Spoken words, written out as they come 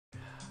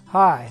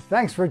Hi,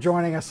 thanks for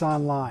joining us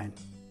online.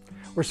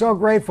 We're so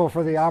grateful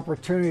for the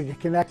opportunity to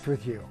connect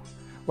with you.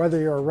 Whether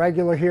you're a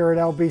regular here at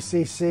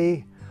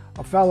LBCC,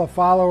 a fellow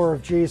follower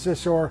of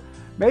Jesus, or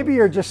maybe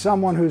you're just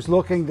someone who's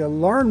looking to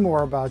learn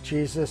more about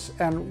Jesus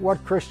and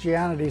what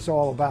Christianity is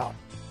all about.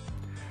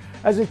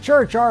 As a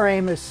church, our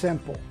aim is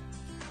simple.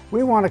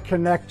 We want to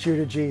connect you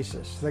to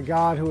Jesus, the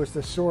God who is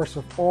the source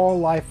of all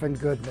life and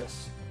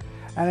goodness.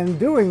 And in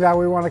doing that,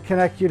 we want to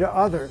connect you to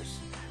others,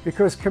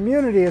 because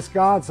community is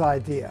God's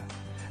idea.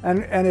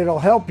 And it'll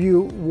help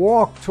you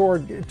walk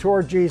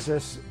toward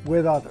Jesus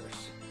with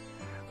others.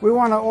 We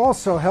want to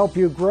also help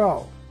you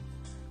grow.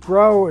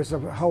 Grow as a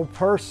whole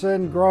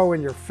person, grow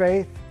in your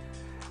faith.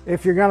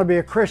 If you're going to be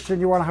a Christian,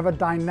 you want to have a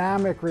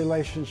dynamic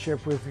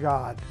relationship with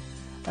God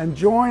and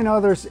join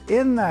others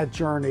in that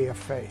journey of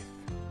faith.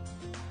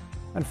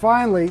 And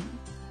finally,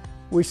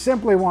 we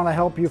simply want to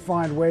help you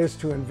find ways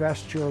to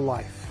invest your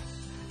life,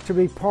 to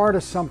be part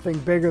of something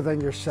bigger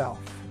than yourself.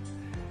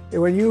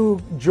 When you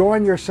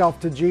join yourself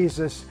to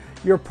Jesus,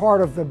 you're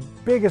part of the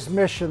biggest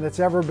mission that's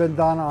ever been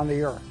done on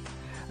the earth.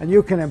 And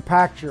you can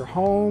impact your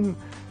home,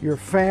 your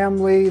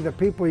family, the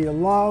people you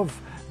love,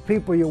 the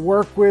people you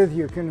work with.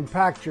 You can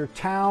impact your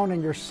town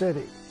and your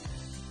city.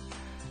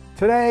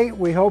 Today,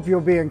 we hope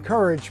you'll be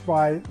encouraged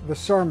by the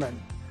sermon.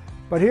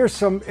 But here's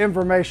some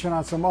information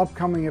on some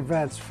upcoming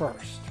events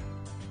first.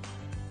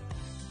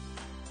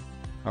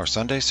 Our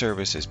Sunday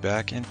service is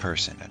back in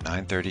person at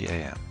 9:30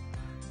 a.m.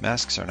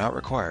 Masks are not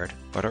required,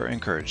 but are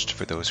encouraged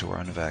for those who are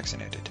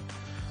unvaccinated.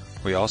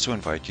 We also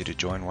invite you to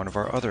join one of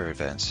our other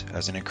events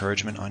as an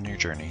encouragement on your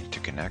journey to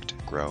connect,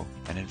 grow,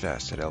 and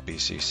invest at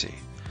LBCC.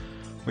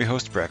 We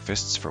host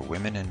breakfasts for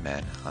women and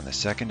men on the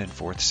second and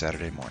fourth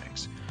Saturday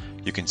mornings.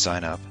 You can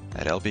sign up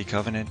at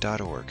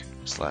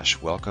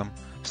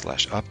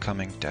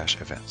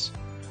lbcovenant.org/welcome/upcoming-events.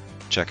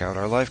 Check out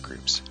our life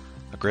groups,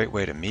 a great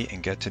way to meet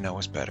and get to know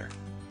us better.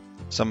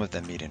 Some of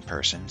them meet in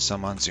person,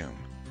 some on Zoom.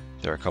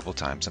 They're a couple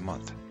times a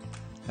month.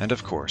 And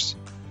of course,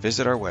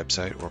 visit our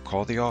website or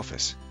call the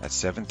office at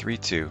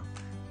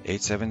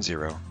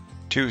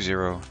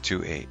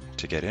 732-870-2028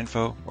 to get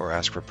info or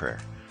ask for prayer.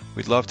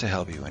 We'd love to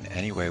help you in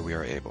any way we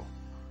are able.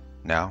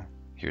 Now,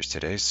 here's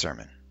today's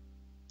sermon.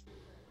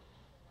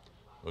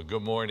 Well,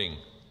 good morning.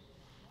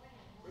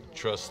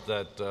 Trust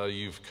that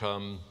you've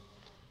come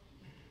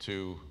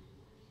to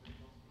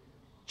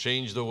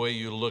change the way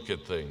you look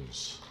at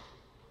things,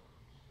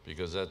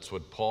 because that's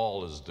what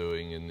Paul is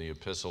doing in the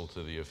epistle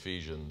to the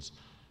Ephesians.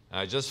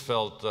 I just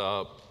felt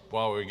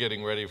while we were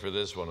getting ready for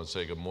this one, I'd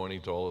say good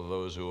morning to all of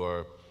those who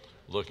are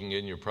looking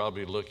in. You're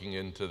probably looking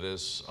into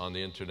this on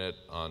the internet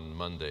on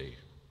Monday,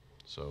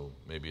 so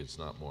maybe it's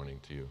not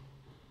morning to you.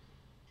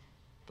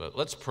 But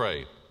let's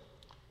pray.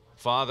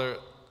 Father,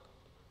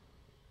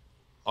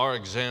 our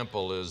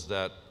example is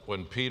that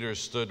when Peter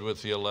stood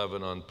with the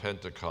 11 on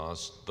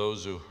Pentecost,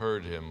 those who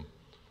heard him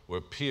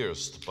were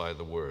pierced by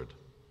the word.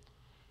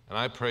 And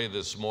I pray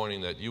this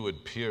morning that you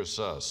would pierce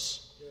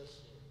us,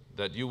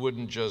 that you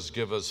wouldn't just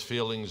give us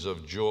feelings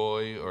of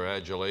joy or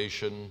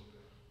adulation,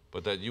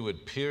 but that you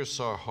would pierce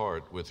our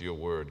heart with your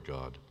word,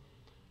 God,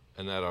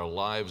 and that our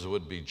lives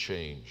would be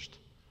changed,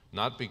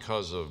 not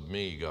because of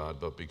me, God,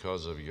 but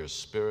because of your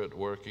Spirit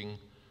working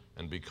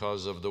and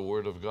because of the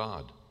word of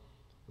God.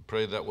 I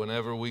pray that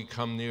whenever we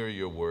come near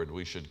your word,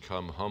 we should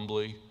come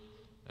humbly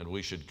and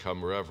we should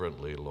come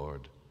reverently,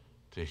 Lord,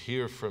 to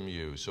hear from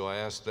you. So I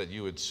ask that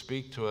you would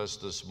speak to us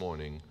this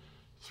morning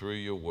through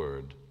your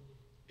word.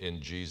 In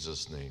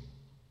Jesus' name,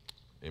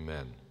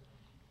 amen.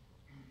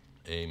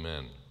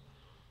 Amen.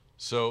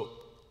 So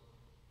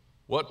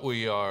what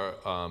we are,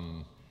 I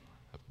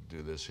have to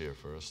do this here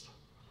first.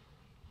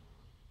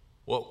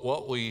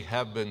 What we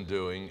have been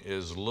doing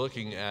is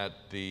looking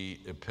at the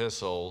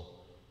epistle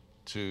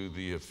to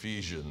the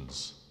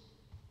Ephesians.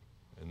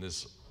 And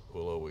this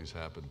will always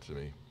happen to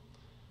me.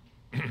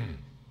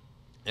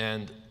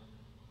 And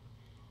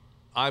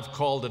I've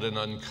called it an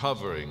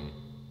uncovering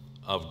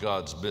of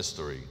God's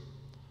mystery.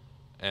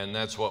 And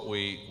that's what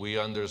we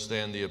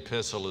understand the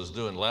epistle is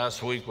doing.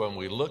 Last week when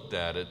we looked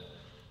at it,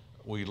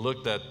 we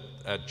looked at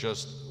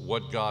just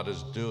what God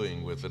is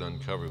doing with an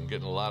uncovering. I'm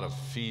getting a lot of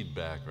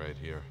feedback right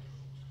here.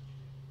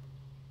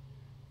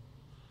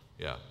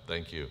 Yeah,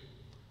 thank you.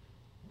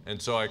 And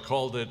so I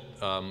called it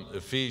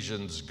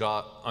Ephesians,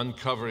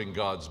 Uncovering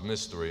God's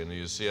Mystery. And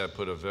you see I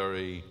put a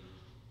very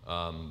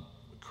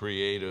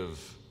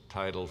creative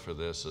title for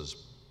this as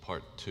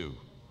Part 2.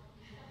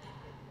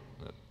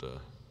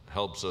 That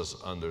helps us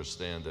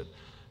understand it.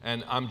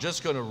 And I'm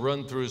just going to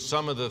run through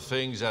some of the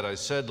things that I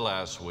said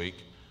last week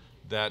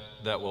that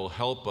will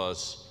help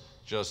us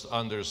just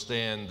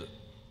understand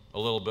a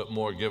little bit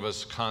more, give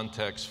us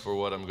context for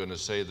what I'm going to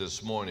say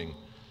this morning.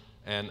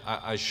 And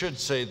I should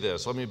say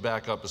this, let me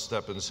back up a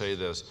step and say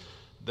this,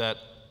 that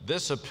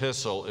this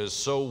epistle is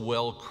so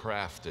well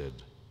crafted.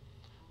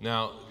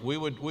 Now, we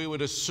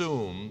would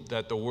assume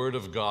that the Word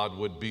of God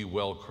would be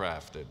well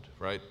crafted,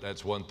 right?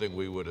 That's one thing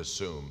we would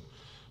assume.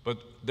 But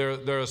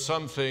there are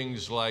some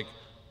things like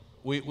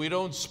we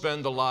don't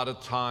spend a lot of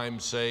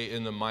time, say,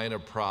 in the minor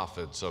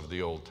prophets of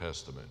the Old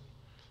Testament.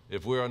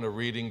 If we're on a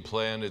reading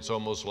plan, it's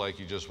almost like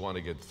you just want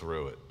to get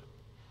through it.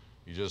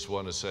 You just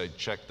want to say,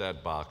 check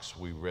that box.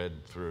 We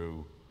read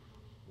through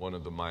one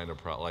of the minor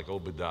like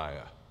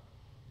Obadiah.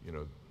 You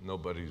know,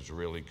 nobody's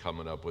really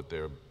coming up with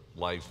their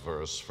life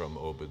verse from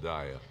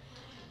Obadiah.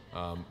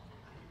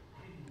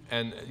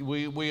 And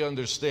we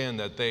understand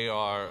that they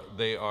are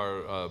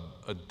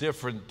a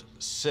different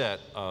set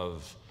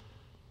of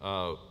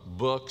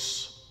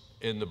books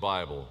in the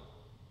Bible.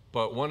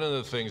 But one of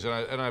the things,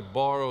 and I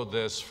borrowed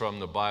this from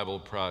the Bible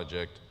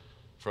Project,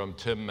 from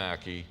Tim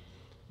Mackey,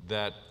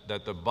 that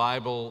the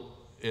Bible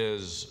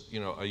is, you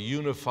know, a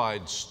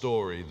unified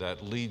story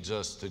that leads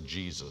us to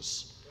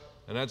Jesus.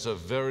 And that's a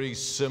very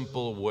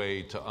simple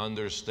way to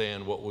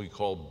understand what we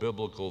call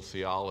biblical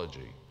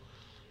theology.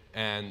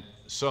 And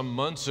some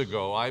months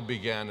ago, I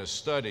began a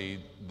study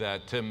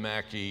that Tim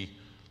Mackey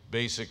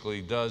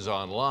basically does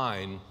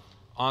online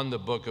on the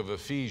book of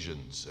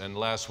Ephesians. And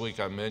last week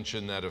I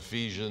mentioned that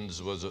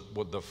Ephesians was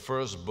the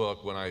first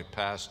book when I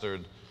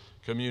pastored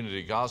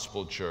Community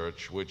Gospel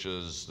Church, which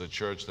is the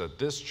church that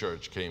this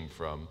church came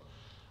from.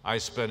 I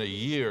spent a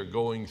year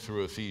going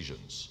through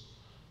Ephesians.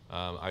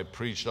 I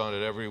preached on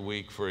it every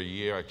week for a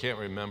year. I can't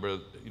remember,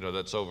 you know,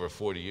 that's over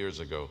 40 years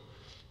ago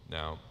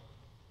now.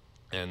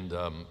 And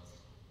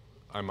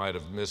I might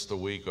have missed a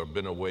week or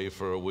been away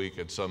for a week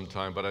at some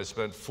time, but I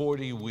spent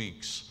 50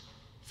 weeks,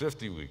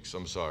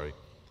 I'm sorry,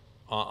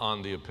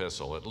 on the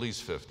epistle, at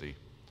least 50.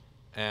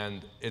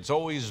 And it's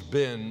always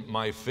been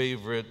my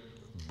favorite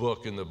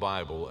book in the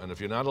Bible. And if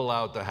you're not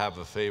allowed to have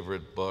a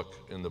favorite book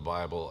in the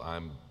Bible,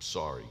 I'm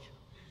sorry.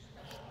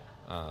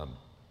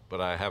 But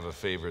I have a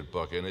favorite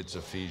book, and it's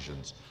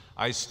Ephesians.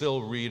 I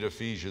still read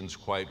Ephesians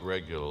quite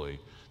regularly.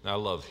 Now, I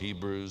love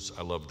Hebrews.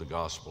 I love the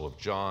Gospel of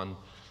John.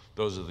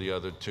 Those are the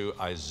other two.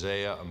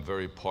 Isaiah, I'm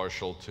very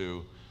partial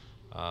to.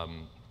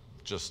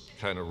 Just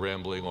kind of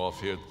rambling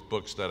off here,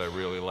 books that I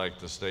really like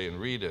to stay and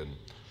read in.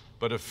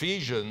 But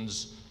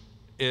Ephesians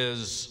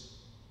is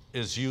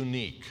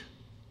unique.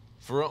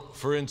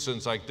 For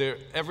instance, like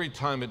every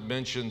time it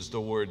mentions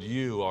the word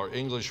you, our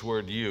English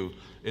word you,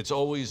 it's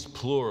always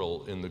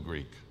plural in the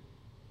Greek.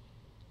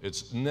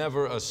 It's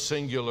never a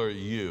singular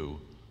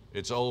you.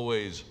 It's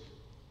always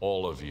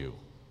all of you.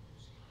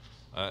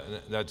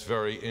 That's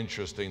very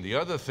interesting. The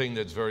other thing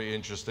that's very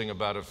interesting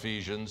about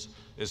Ephesians,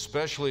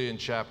 especially in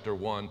chapter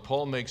 1,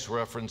 Paul makes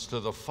reference to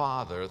the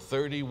Father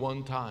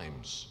 31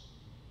 times.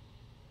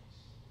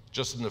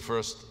 Just in the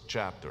first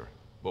chapter,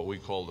 what we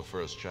call the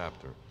first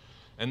chapter.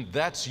 And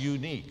that's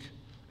unique.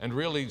 And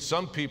really,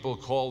 some people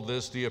call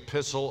this the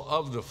epistle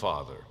of the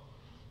Father,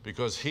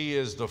 because he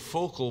is the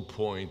focal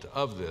point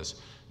of this.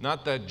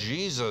 Not that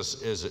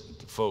Jesus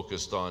isn't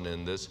focused on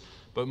in this,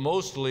 but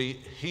mostly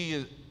he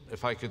is,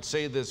 if I could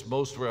say this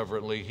most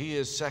reverently, he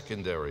is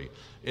secondary.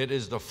 It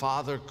is the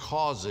Father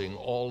causing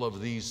all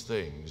of these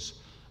things,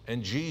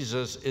 and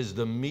Jesus is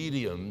the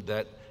medium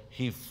that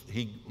he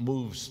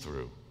moves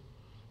through.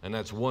 And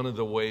that's one of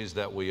the ways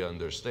that we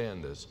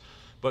understand this.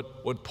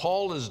 But what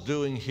Paul is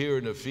doing here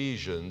in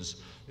Ephesians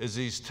is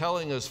he's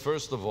telling us,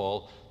 first of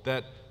all,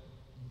 that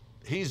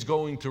he's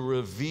going to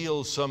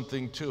reveal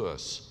something to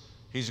us.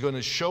 He's going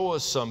to show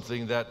us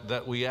something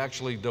that we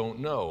actually don't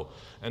know.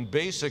 And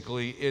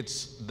basically,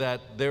 it's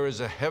that there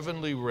is a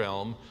heavenly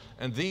realm,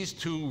 and these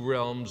two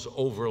realms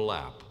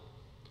overlap.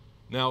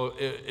 Now,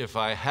 if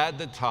I had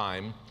the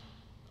time,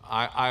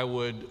 I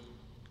would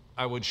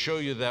show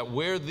you that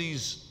where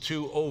these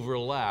two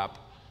overlap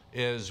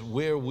is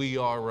where we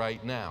are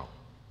right now.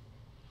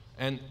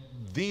 And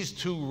these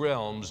two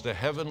realms, the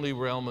heavenly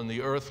realm and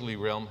the earthly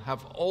realm,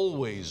 have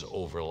always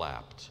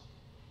overlapped.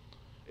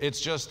 It's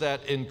just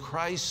that in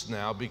Christ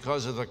now,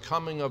 because of the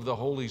coming of the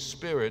Holy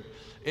Spirit,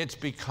 it's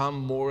become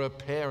more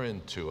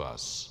apparent to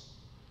us.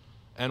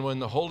 And when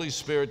the Holy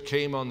Spirit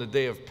came on the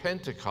day of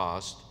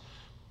Pentecost,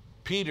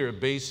 Peter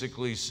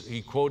basically,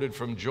 he quoted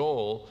from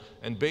Joel,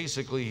 and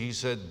basically he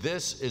said,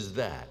 this is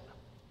that.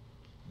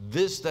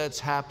 This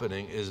that's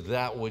happening is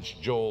that which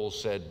Joel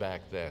said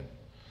back then.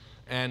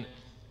 And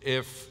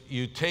if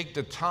you take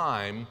the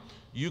time,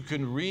 you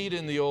can read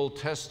in the Old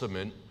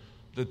Testament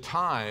the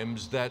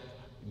times that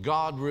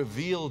God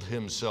revealed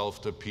himself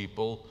to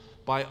people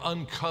by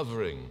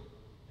uncovering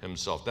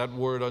himself. That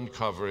word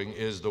uncovering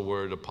is the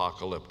word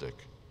apocalyptic.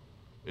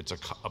 It's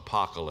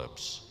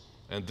apocalypse.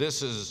 And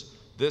this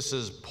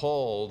is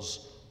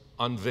Paul's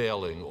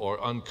unveiling or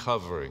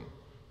uncovering.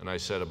 And I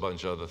said a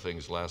bunch of other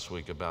things last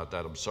week about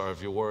that. I'm sorry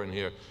if you weren't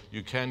here.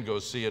 You can go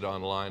see it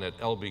online at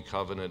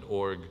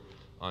lbcovenant.org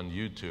on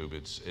YouTube.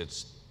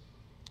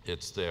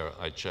 It's there.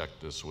 I checked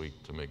this week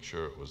to make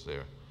sure it was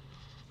there.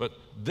 But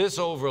this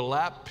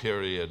overlap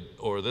period,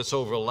 or this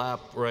overlap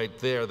right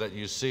there that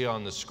you see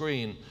on the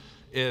screen,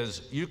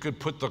 is you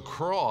could put the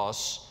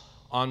cross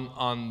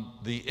on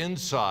the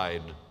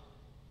inside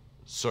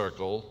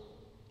circle,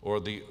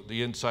 or the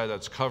inside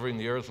that's covering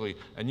the earthly,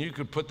 and you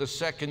could put the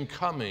second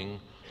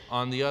coming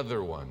on the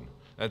other one.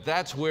 And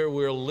that's where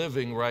we're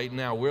living right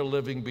now. We're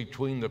living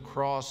between the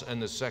cross and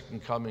the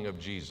second coming of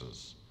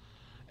Jesus.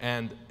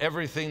 And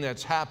everything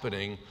that's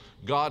happening,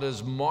 God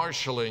is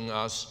marshaling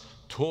us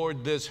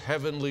toward this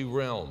heavenly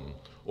realm,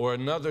 or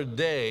another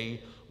day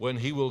when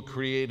he will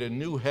create a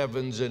new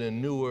heavens and a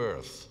new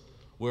earth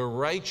where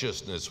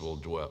righteousness will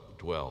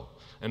dwell.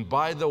 And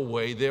by the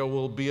way, there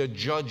will be a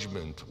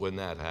judgment when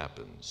that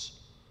happens.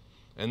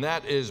 And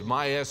that is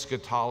my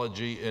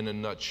eschatology in a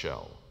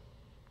nutshell.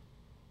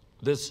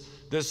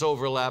 This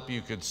overlap,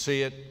 you could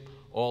see it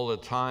all the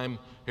time.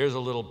 Here's a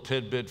little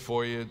tidbit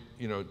for you.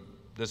 You know,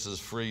 this is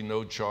free,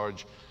 no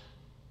charge.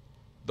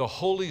 The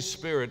Holy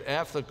Spirit,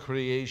 after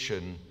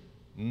creation,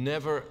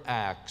 never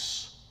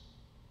acts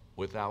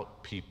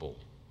without people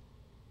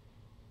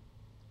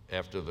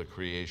after the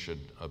creation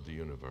of the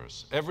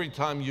universe. Every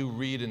time you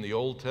read in the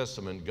Old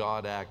Testament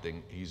God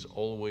acting, he's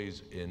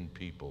always in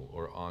people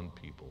or on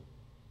people.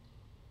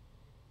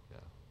 Yeah.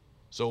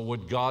 So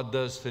what God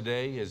does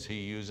today is he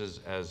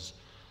uses, as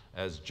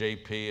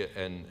JP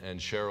and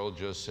Cheryl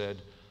just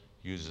said,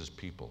 uses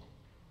people.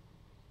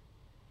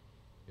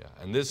 Yeah.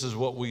 And this is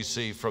what we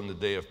see from the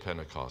day of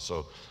Pentecost.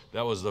 So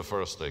that was the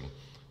first thing.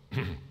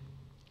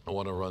 I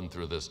want to run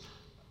through this.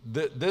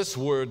 This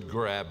word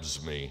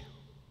grabs me.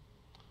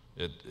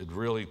 It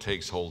really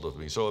takes hold of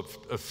me. So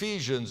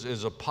Ephesians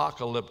is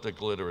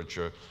apocalyptic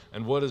literature.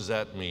 And what does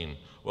that mean?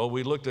 Well,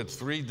 we looked at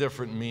 3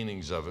 different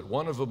meanings of it.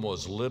 One of them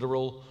was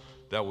literal,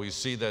 that we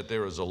see that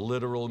there is a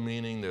literal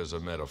meaning, there's a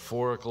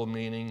metaphorical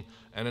meaning,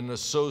 and an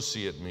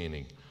associate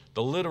meaning.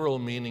 The literal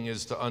meaning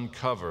is to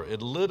uncover.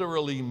 It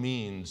literally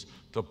means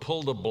to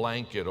pull the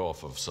blanket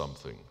off of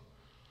something.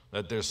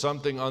 That there's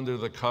something under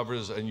the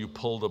covers and you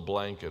pull the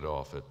blanket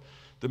off it.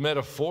 The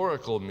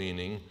metaphorical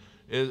meaning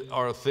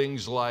are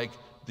things like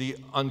the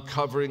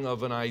uncovering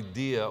of an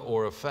idea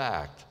or a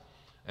fact.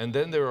 And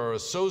then there are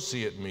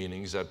associate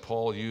meanings that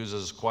Paul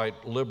uses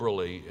quite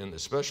liberally,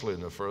 especially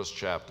in the first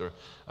chapter,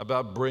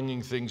 about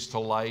bringing things to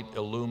light,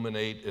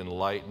 illuminate,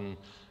 enlighten,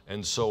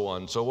 and so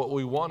on. So what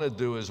we want to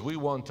do is we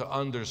want to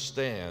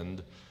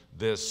understand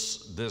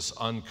this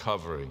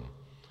uncovering.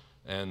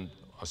 And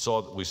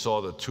we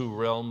saw the 2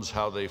 realms,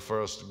 how they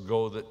first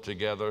go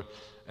together.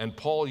 And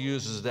Paul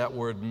uses that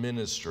word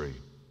ministry,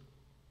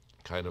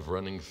 kind of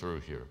running through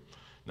here.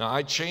 Now,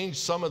 I changed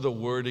some of the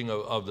wording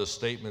of the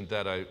statement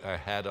that I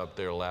had up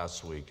there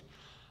last week.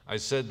 I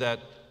said that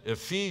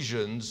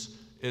Ephesians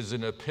is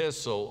an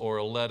epistle or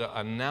a letter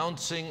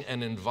announcing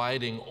and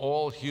inviting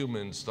all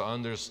humans to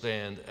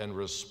understand and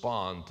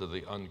respond to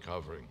the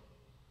uncovering.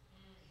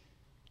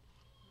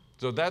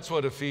 So that's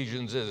what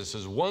Ephesians is. It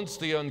says, once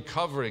the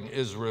uncovering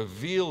is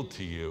revealed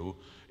to you,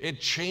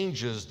 it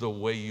changes the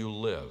way you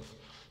live.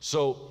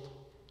 So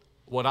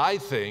what I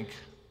think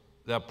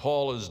that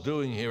Paul is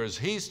doing here is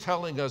he's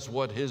telling us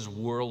what his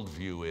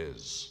worldview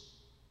is.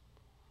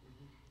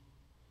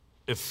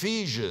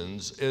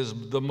 Ephesians is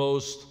the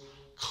most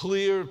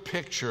clear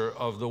picture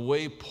of the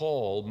way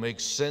Paul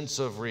makes sense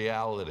of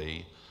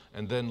reality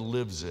and then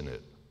lives in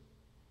it.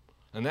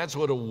 And that's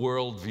what a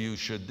worldview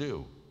should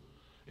do.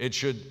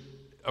 Your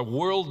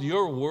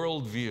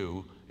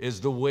worldview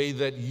is the way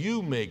that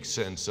you make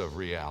sense of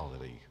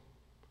reality.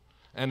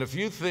 And if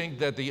you think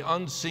that the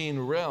unseen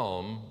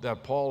realm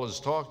that Paul is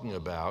talking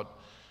about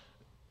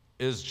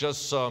is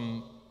just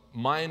some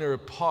minor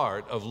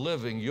part of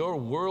living, your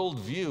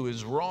worldview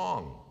is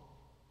wrong.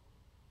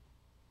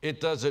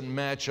 It doesn't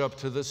match up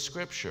to the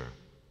Scripture.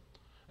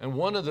 And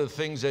one of the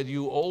things that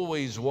you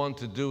always want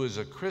to do as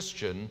a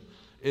Christian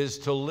is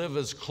to live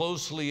as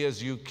closely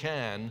as you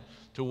can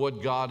to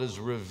what God is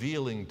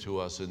revealing to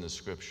us in the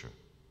Scripture.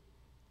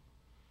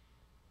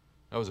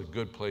 That was a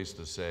good place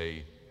to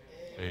say,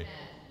 hey.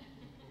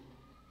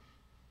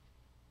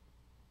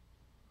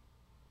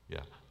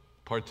 Yeah,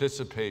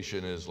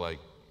 participation is like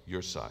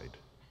your side.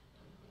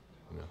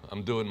 You know,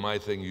 I'm doing my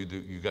thing, you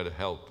got to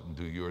help and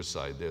do your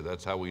side there.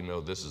 That's how we know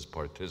this is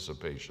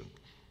participation.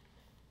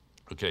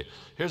 Okay,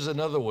 here's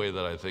another way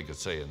that I think of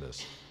saying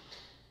this,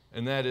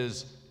 and that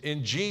is,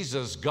 in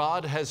Jesus,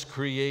 God has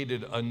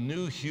created a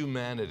new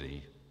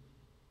humanity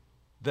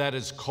that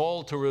is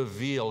called to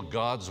reveal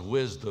God's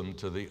wisdom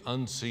to the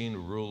unseen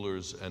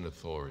rulers and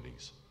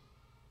authorities.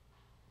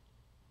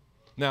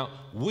 Now,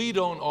 we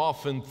don't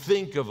often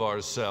think of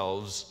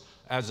ourselves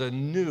as a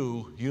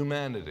new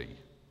humanity,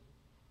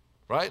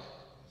 right?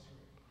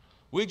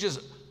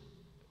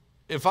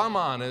 If I'm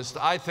honest,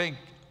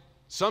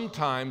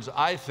 sometimes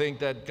I think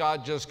that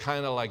God just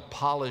kind of like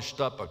polished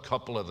up a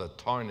couple of the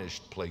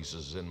tarnished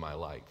places in my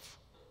life.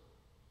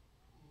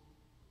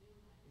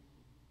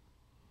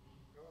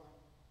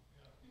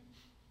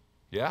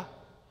 Yeah?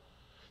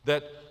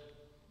 That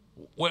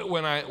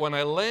when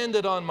I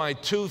landed on my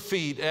 2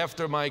 feet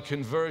after my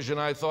conversion,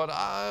 I thought,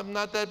 I'm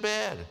not that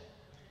bad.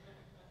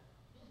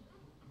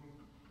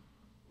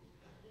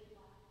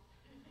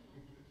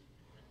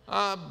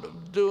 I'm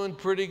doing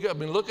pretty good. I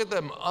mean, look at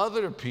them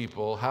other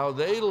people, how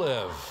they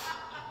live.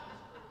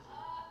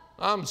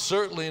 I'm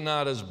certainly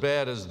not as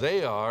bad as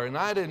they are, and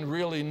I didn't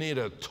really need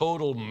a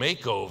total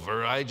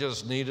makeover. I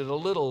just needed a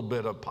little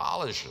bit of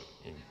polish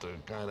to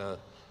kind of,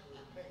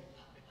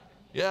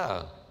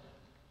 yeah.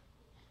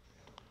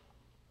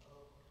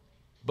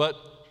 But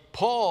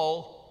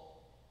Paul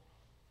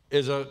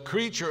is a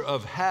creature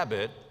of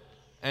habit,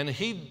 And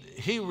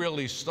he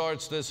really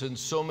starts this in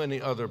so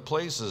many other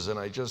places, and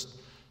I just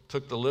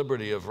took the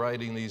liberty of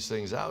writing these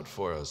things out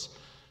for us.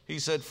 He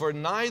said, "For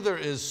neither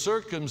is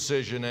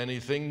circumcision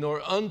anything,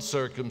 nor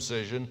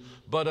uncircumcision,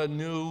 but a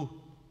new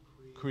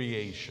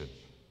creation."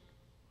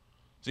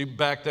 See,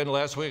 back then,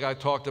 last week, I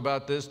talked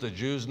about this. The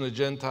Jews and the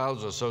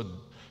Gentiles are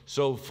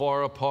so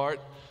far apart,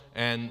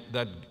 and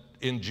that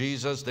in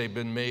Jesus, they've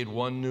been made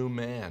one new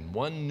man,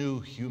 one new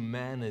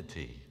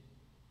humanity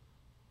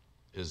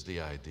is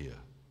the idea.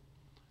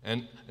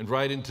 And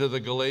right into the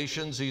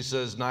Galatians, he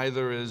says,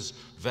 "Neither is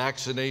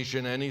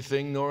vaccination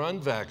anything, nor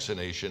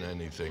unvaccination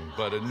anything,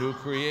 but a new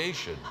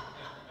creation."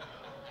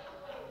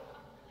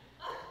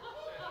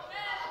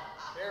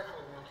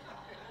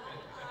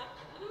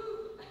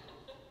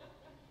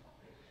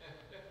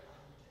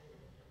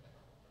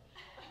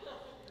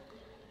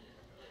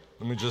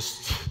 Let me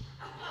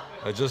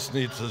I just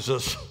need to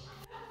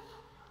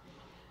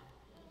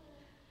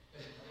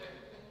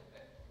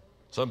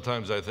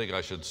sometimes I think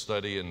I should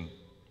study in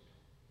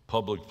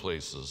public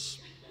places,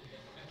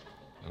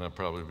 and I'd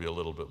probably be a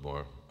little bit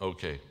more.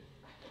 Okay.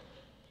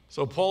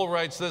 So Paul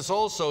writes this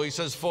also. He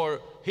says,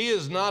 "For he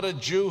is not a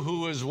Jew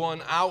who is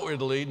one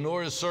outwardly,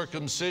 nor is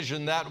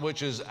circumcision that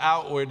which is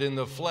outward in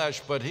the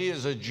flesh, but he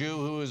is a Jew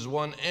who is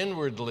one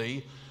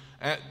inwardly,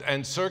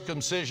 and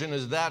circumcision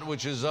is that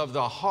which is of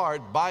the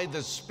heart by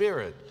the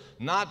Spirit,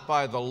 not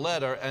by the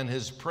letter, and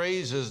his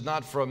praise is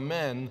not from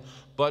men,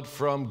 but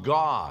from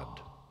God."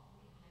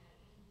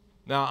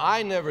 Now,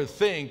 I never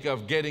think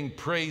of getting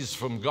praise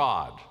from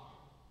God.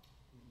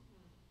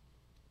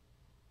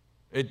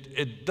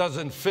 It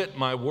doesn't fit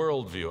my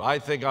worldview. I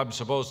think I'm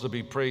supposed to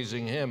be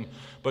praising him.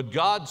 But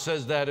God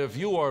says that if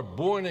you are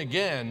born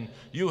again,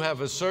 you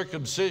have a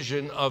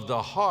circumcision of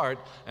the heart,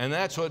 and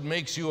that's what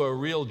makes you a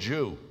real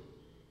Jew.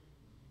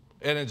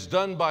 And it's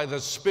done by the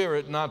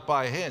Spirit, not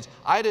by hands.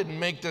 I didn't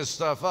make this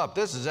stuff up.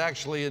 This is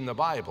actually in the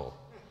Bible.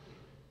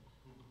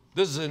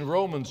 This is in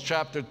Romans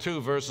chapter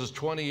 2, verses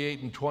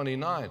 28 and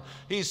 29.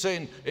 He's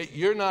saying,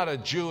 you're not a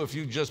Jew if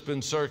you've just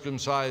been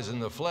circumcised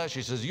in the flesh.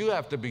 He says, you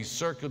have to be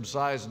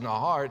circumcised in the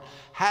heart.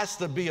 Has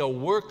to be a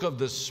work of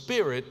the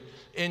Spirit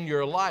in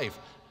your life.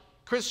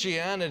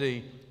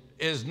 Christianity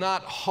is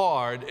not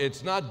hard.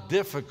 It's not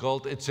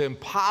difficult. It's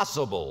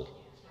impossible.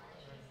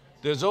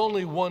 There's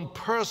only one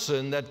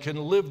person that can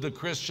live the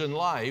Christian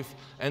life,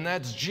 and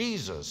that's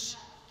Jesus.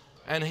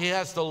 And he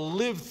has to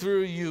live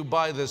through you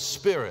by the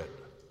Spirit.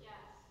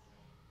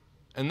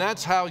 And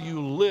that's how you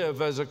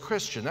live as a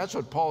Christian. That's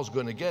what Paul's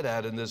going to get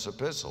at in this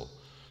epistle,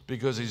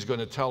 because he's going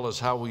to tell us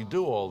how we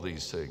do all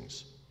these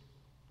things.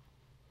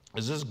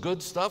 Is this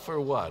good stuff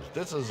or what?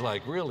 This is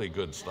like really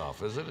good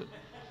stuff, isn't it?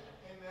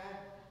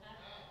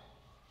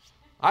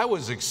 I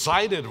was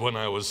excited when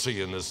I was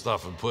seeing this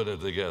stuff and putting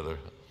it together.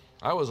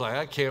 I was like,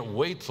 I can't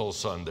wait till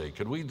Sunday.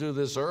 Could we do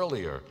this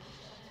earlier?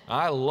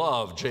 I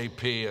love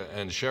JP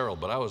and Cheryl,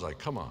 but I was like,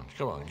 come on,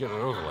 get it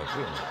over with.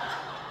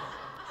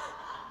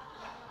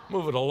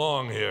 Move it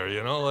along here,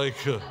 you know, like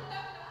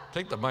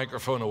take the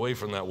microphone away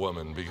from that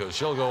woman, because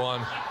she'll go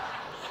on.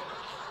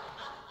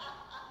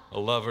 I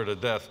love her to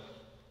death.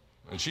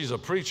 And she's a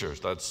preacher.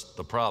 That's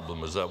the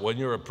problem, is that when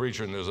you're a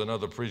preacher and there's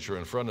another preacher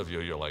in front of you,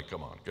 you're like,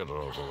 come on, get it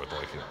over with.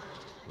 Like,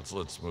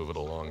 let's move it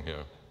along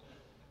here.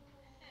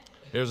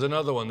 Here's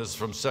another one. This is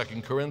from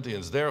 2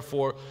 Corinthians.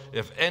 Therefore,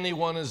 if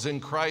anyone is in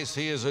Christ,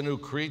 he is a new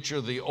creature.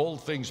 The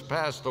old things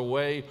passed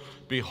away.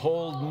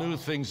 Behold, new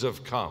things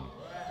have come.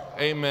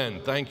 Amen.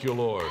 Thank you,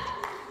 Lord.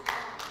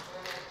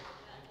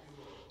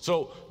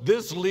 So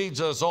this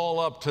leads us all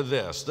up to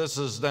this. This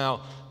is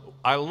now,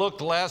 I looked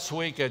last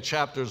week at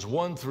chapters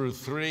 1 through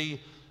 3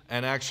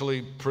 and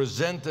actually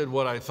presented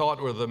what I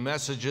thought were the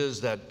messages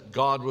that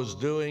God was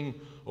doing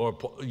or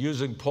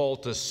using Paul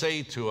to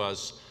say to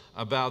us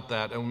about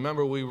that. And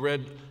remember, we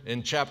read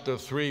in chapter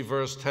 3,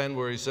 verse 10,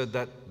 where he said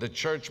that the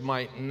church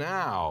might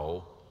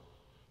now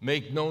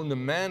make known the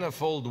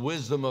manifold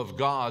wisdom of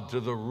God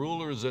to the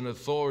rulers and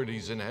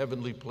authorities in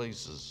heavenly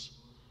places.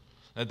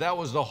 And that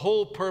was the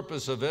whole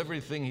purpose of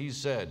everything he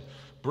said.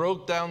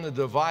 Broke down the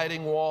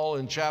dividing wall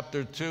in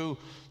chapter 2,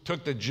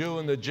 took the Jew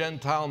and the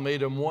Gentile,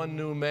 made him one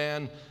new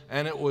man,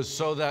 and it was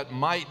so that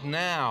might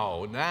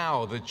now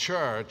the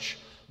church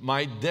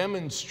might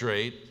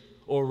demonstrate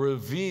or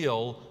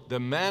reveal the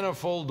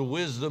manifold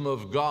wisdom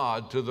of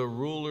God to the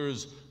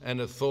rulers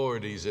and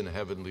authorities in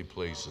heavenly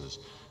places.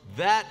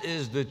 That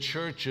is the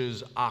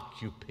church's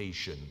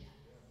occupation.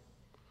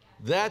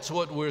 That's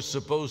what we're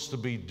supposed to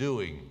be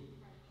doing.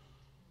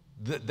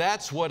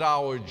 That's what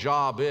our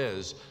job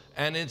is.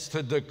 And it's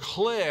to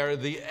declare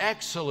the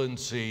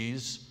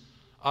excellencies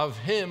of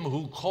him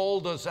who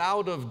called us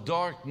out of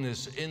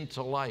darkness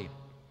into light.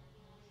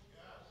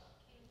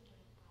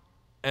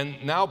 And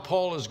now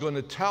Paul is going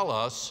to tell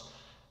us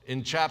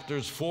in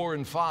chapters 4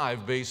 and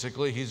 5,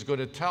 basically, he's going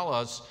to tell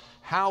us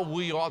how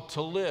we ought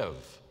to live.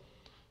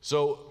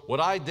 So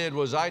what I did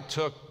was I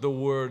took the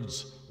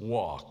words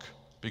walk,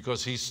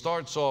 because he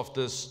starts off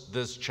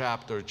this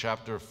chapter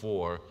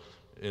 4,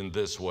 in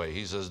this way.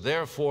 He says,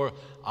 therefore,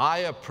 I,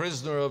 a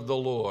prisoner of the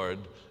Lord,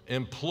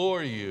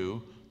 implore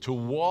you to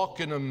walk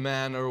in a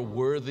manner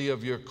worthy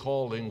of your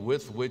calling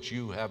with which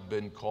you have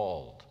been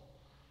called.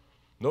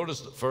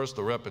 Notice first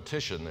the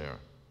repetition there.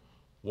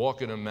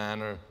 Walk in a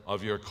manner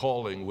of your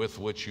calling with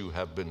which you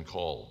have been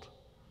called.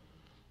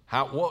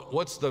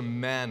 What's the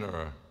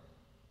manner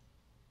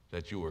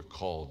that you were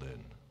called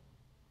in?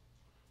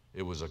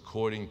 It was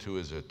according to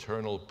his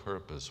eternal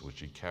purpose, which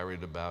he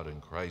carried about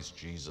in Christ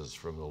Jesus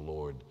from the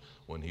Lord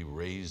when he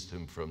raised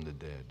him from the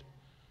dead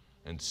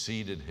and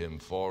seated him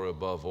far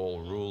above all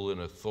rule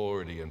and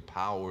authority and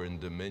power and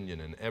dominion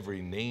and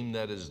every name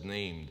that is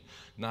named,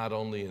 not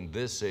only in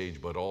this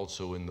age but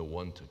also in the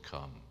one to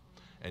come,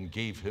 and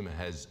gave him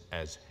as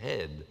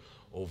head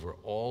over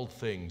all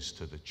things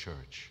to the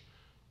church,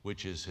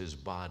 which is his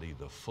body,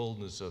 the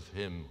fullness of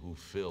him who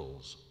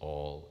fills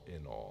all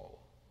in all.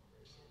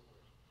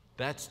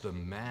 That's the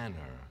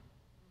manner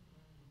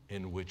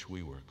in which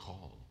we were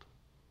called.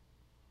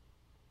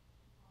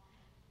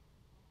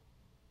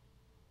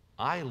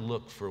 I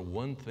look for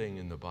one thing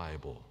in the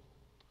Bible,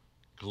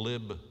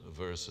 glib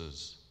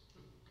verses.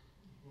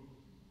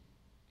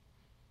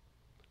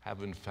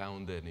 Haven't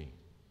found any.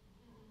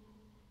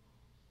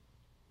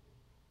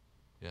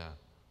 Yeah.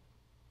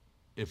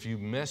 If you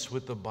mess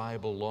with the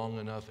Bible long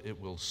enough,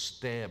 it will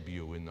stab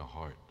you in the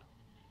heart.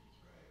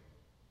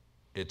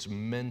 It's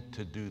meant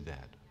to do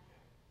that.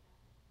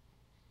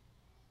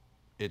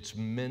 It's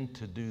meant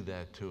to do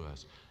that to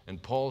us.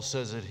 And Paul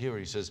says it here.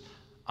 He says,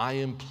 I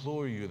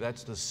implore you.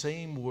 That's the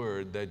same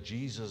word that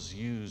Jesus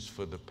used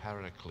for the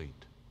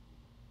Paraclete,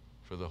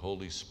 for the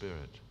Holy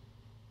Spirit,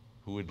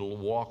 who would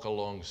walk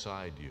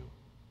alongside you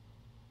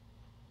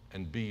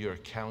and be your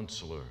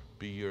counselor,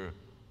 be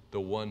the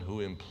one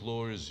who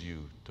implores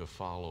you to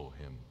follow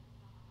him.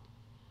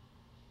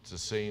 It's the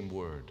same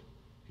word.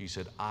 He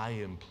said, I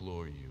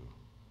implore you.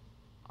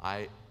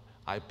 I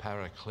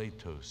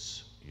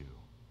parakletos you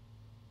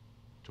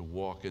to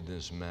walk in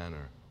this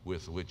manner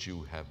with which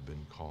you have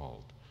been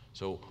called.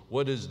 So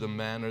what is the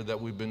manner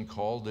that we've been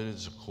called? It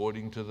is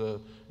according to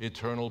the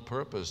eternal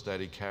purpose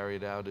that he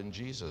carried out in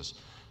Jesus.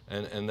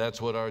 And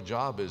that's what our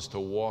job is, to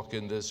walk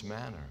in this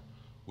manner.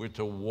 We're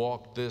to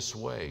walk this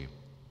way.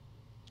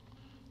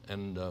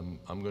 And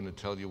I'm going to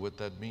tell you what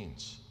that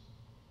means.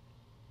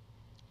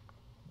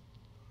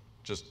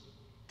 Just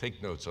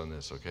take notes on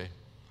this, okay?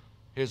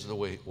 Here's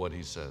what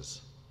he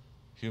says.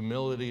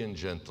 Humility and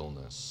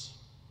gentleness.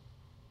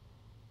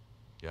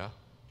 Yeah?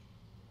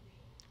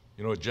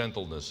 You know what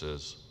gentleness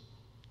is?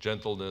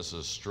 Gentleness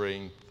is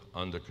strength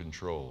under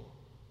control.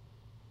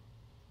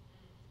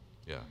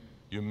 Yeah.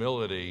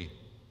 Humility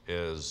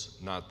is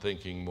not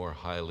thinking more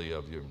highly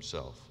of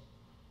yourself.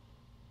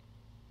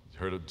 You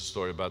heard the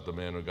story about the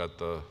man who got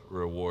the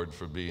reward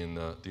for being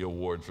the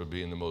award for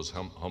being the most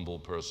humble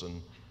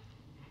person.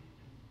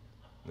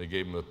 They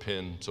gave him a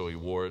pin, so he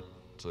wore it,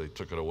 so they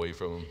took it away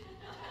from him.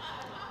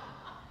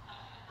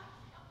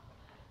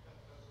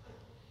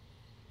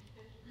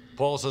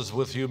 Paul says,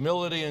 with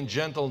humility and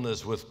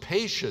gentleness, with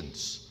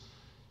patience,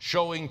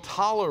 showing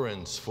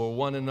tolerance for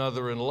one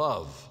another in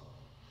love,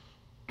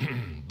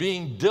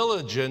 being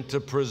diligent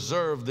to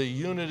preserve the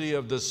unity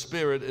of the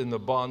Spirit in the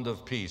bond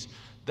of peace.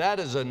 That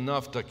is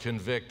enough to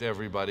convict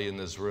everybody in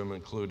this room,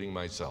 including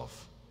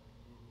myself.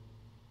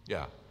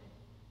 Yeah.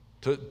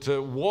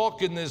 To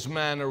walk in this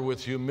manner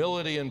with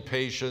humility and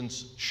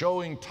patience,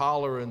 showing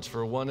tolerance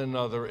for one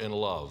another in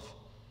love.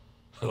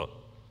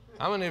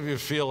 How many of you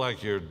feel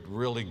like you're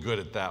really good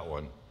at that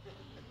one?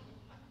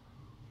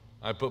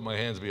 I put my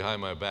hands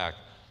behind my back.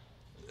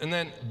 And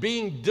then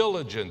being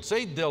diligent.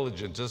 Say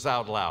diligent, just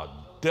out loud.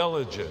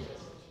 Diligent.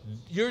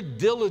 You're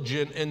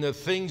diligent in the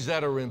things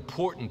that are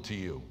important to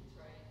you.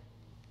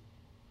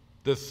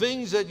 The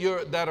things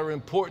that are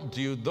important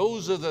to you,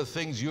 those are the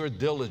things you're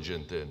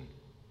diligent in.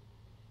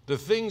 The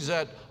things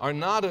that are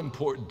not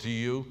important to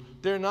you,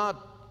 you're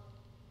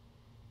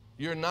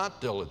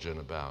not diligent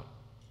about.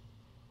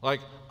 Like,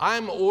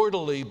 I'm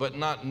orderly but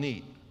not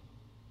neat.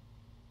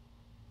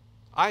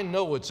 I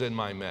know what's in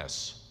my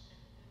mess.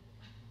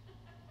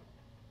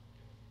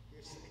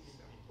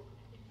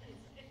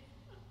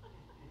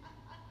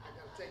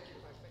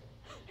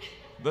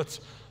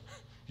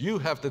 You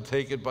have to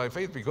take it by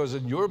faith, because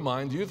in your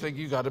mind you think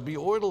you got to be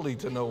orderly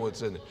to know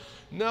what's in it.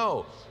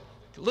 No.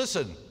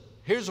 Listen,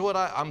 here's what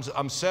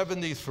I'm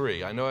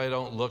 73. I know I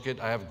don't look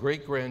it. I have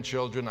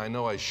great-grandchildren. I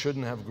know I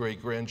shouldn't have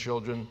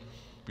great-grandchildren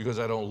because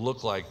I don't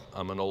look like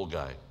I'm an old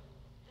guy.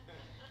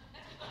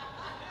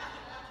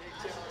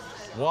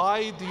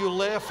 Why do you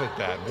laugh at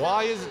that?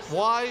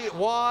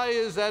 Why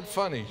is that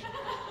funny?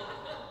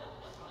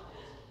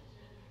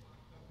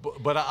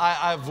 But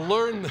I've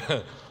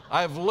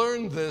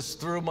learned this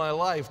through my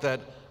life,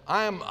 that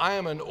I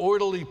am an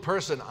orderly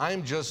person.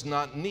 I'm just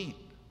not neat.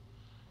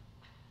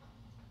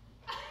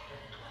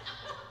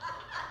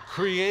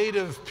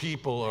 Creative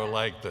people are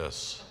like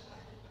this.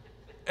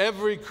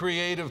 Every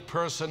creative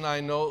person I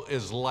know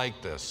is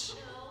like this.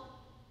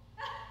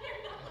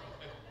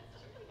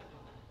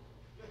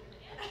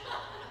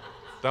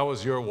 That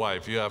was your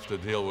wife. You have to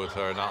deal with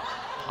her now.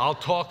 I'll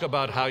talk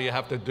about how you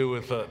have to do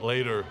with it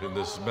later in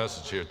this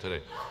message here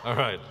today. All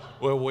right,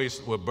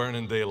 we're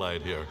burning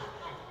daylight here.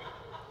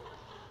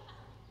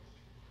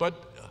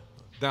 But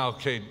now,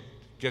 okay,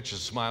 get you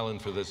smiling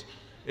for this.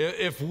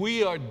 If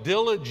we are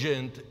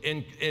diligent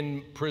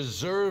in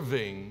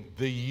preserving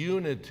the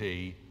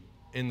unity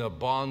in the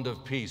bond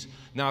of peace.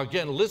 Now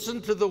again,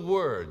 listen to the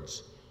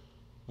words.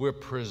 We're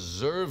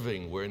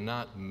preserving, we're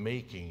not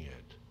making it.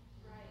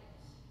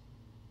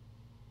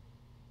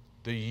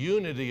 The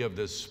unity of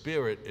the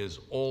Spirit is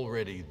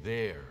already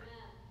there.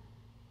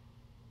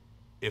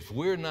 If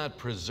we're not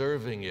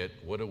preserving it,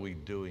 what are we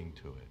doing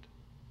to it?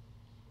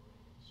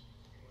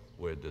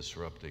 We're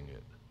disrupting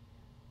it.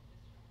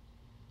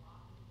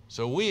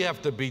 So we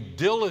have to be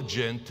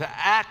diligent to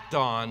act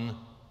on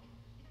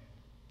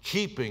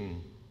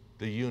keeping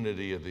the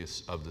unity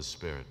of the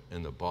Spirit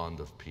in the bond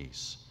of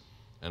peace.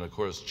 And of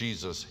course,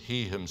 Jesus,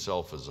 he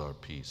himself is our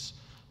peace.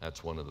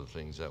 That's one of the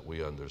things that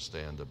we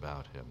understand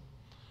about him.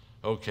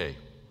 Okay,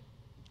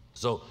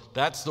 so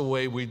that's the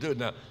way we do it.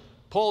 Now,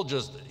 Paul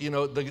just,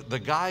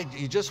 the guy,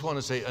 you just want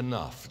to say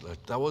enough.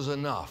 That was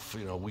enough.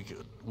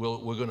 We're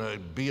going to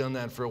be on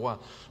that for a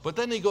while. But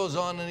then he goes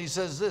on and he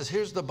says this,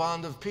 here's the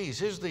bond of peace.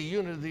 Here's the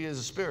unity of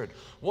the Spirit.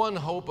 One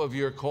hope of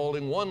your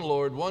calling, one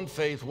Lord, one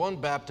faith, one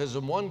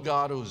baptism, one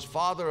God who's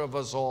Father of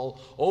us all,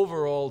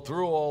 over all,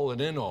 through all,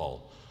 and in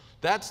all.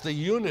 That's the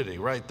unity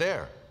right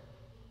there.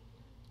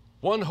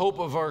 One hope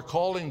of our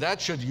calling,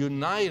 that should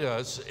unite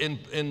us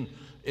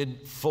in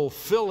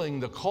fulfilling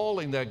the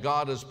calling that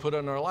God has put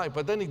on our life.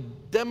 But then he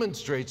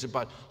demonstrates it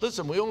by,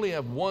 listen, we only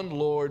have one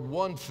Lord,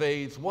 one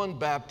faith, one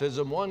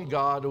baptism, one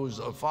God who's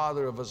a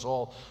Father of us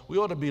all. We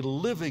ought to be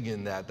living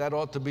in that. That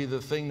ought to be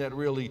the thing that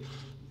really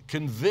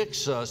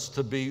convicts us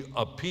to be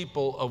a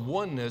people of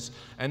oneness,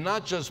 and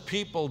not just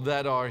people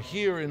that are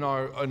here in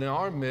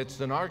our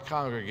midst, in our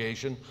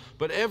congregation,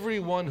 but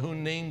everyone who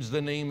names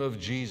the name of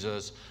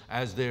Jesus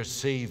as their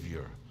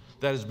Savior,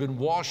 that has been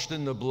washed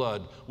in the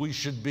blood. We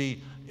should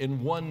be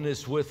in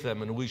oneness with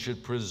them, and we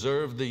should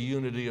preserve the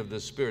unity of the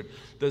Spirit.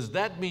 Does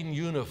that mean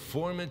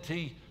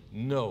uniformity?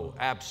 No,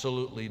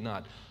 absolutely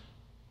not.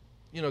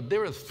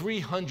 There are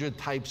 300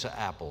 types of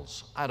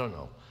apples. I don't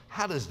know.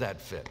 How does that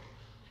fit?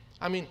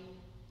 I mean,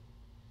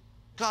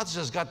 God's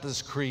just got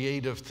this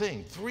creative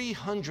thing,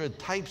 300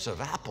 types of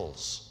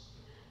apples.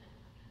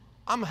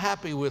 I'm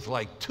happy with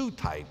like 2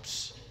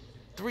 types,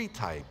 3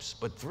 types,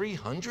 but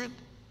 300?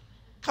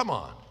 Come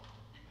on.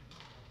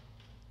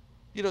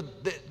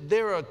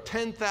 There are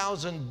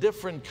 10,000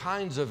 different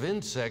kinds of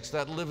insects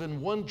that live in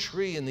one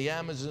tree in the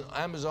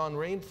Amazon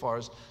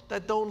rainforest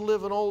that don't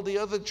live in all the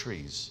other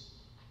trees.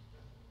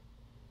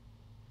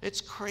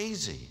 It's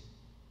crazy.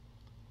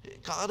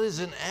 God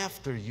isn't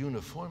after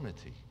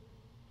uniformity.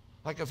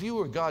 Like if you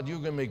were God, you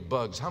were going to make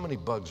bugs. How many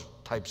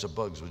types of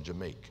bugs would you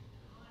make?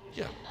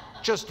 Yeah,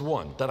 just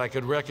one that I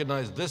could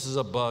recognize. This is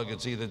a bug.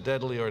 It's either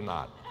deadly or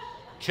not.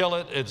 Kill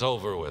it, it's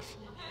over with.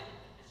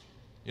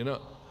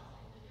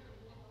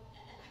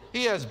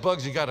 He has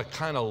bugs you got to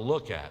kind of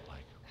look at,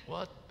 like,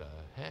 what the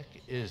heck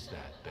is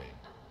that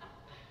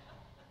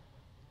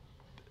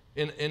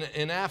thing?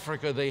 In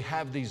Africa, they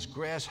have these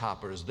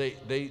grasshoppers.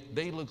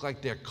 They look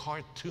like they're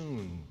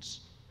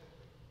cartoons.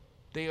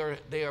 They are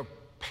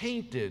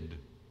painted,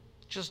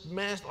 just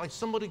masked, like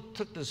somebody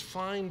took this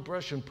fine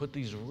brush and put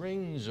these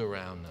rings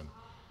around them.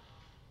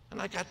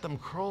 And I got them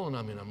crawling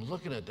on me, and I'm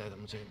looking at that,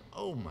 I'm saying,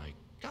 oh my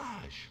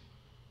gosh,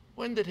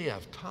 when did he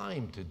have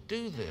time to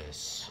do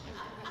this?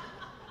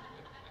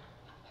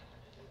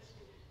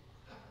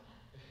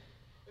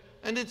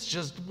 And it's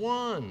just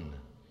one.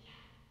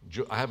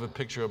 I have a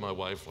picture of my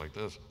wife like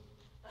this.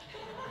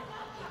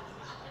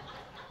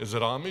 Is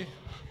it on me?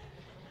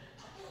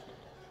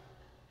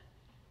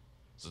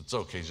 It's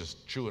okay,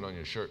 just chewing on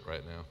your shirt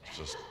right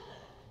now.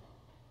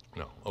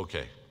 No,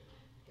 okay.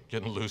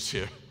 Getting loose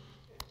here.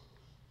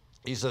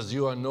 He says,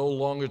 you are no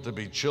longer to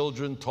be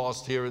children,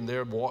 tossed here and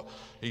there.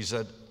 He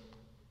said,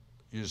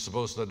 you're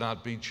supposed to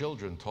not be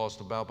children,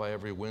 tossed about by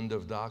every wind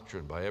of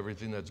doctrine, by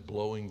everything that's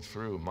blowing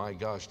through. My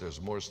gosh,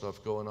 there's more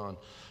stuff going on.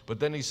 But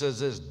then he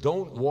says this,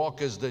 don't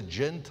walk as the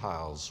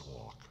Gentiles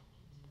walk.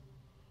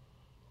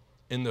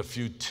 In the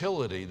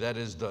futility, that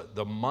is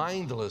the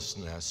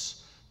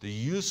mindlessness, the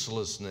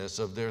uselessness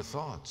of their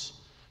thoughts.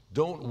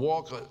 Don't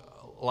walk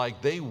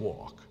like they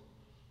walk.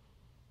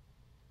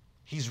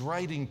 He's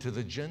writing to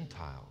the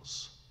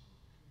Gentiles.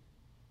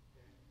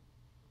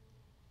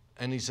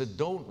 And he said,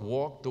 don't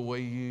walk the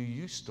way you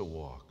used to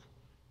walk.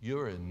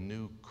 You're a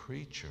new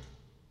creature.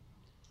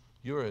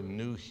 You're a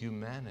new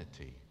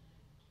humanity.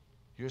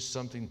 You're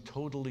something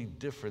totally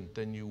different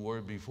than you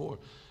were before.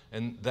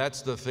 And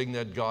that's the thing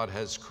that God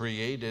has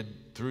created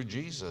through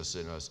Jesus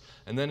in us.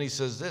 And then he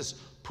says this,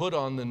 put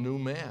on the new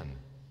man.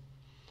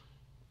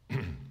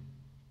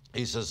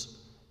 He says,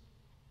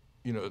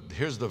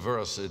 here's the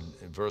verse in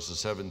verses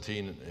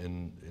 17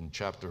 in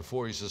chapter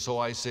 4. He says, so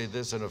I say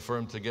this and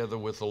affirm together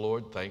with the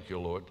Lord. Thank you,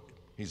 Lord.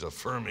 He's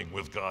affirming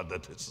with God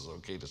that this is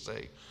okay to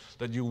say.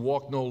 That you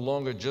walk no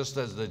longer just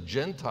as the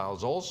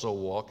Gentiles also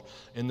walk,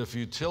 in the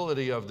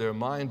futility of their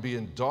mind,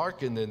 being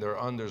darkened in their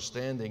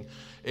understanding,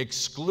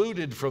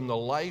 excluded from the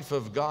life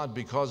of God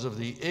because of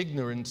the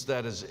ignorance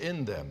that is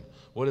in them.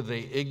 What are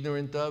they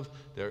ignorant of?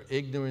 They're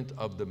ignorant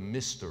of the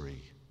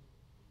mystery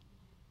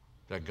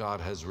that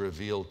God has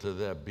revealed to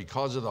them.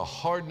 Because of the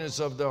hardness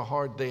of their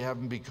heart, they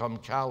haven't become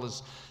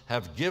callous,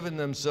 have given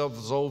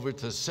themselves over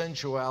to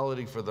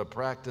sensuality for the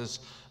practice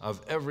of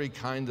every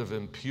kind of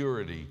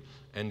impurity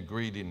and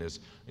greediness.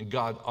 And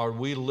God, are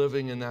we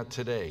living in that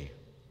today?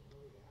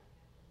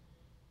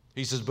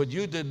 He says, but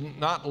you did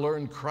not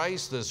learn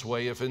Christ this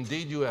way, if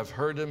indeed you have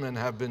heard him and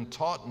have been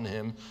taught in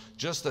him,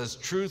 just as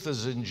truth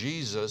is in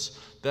Jesus,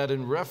 that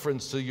in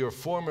reference to your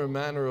former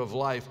manner of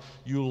life,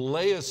 you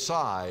lay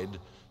aside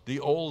the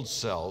old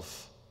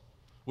self,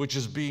 which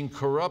is being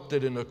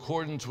corrupted in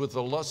accordance with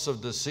the lusts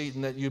of deceit,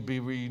 and that you be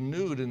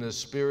renewed in the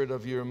spirit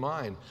of your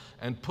mind,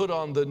 and put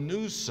on the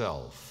new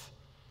self,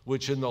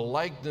 which in the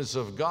likeness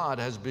of God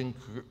has been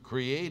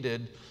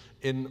created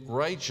in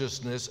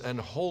righteousness and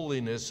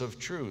holiness of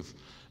truth.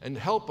 And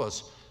help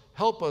us,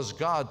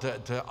 God,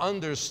 to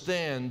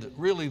understand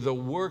really the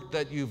work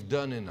that you've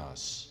done in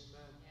us.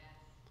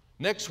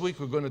 Next week,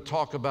 we're going to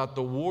talk about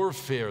the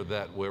warfare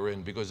that we're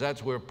in, because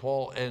that's where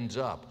Paul ends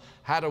up.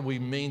 How do we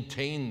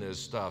maintain this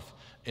stuff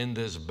in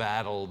this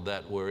battle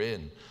that we're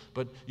in?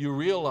 But you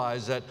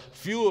realize that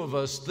few of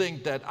us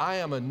think that I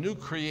am a new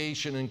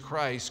creation in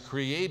Christ,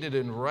 created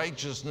in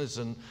righteousness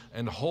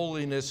and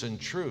holiness and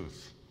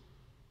truth.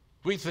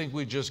 We think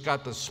we just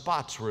got the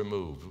spots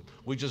removed.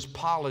 We just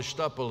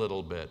polished up a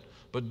little bit.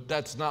 But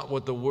that's not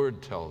what the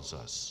Word tells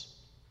us.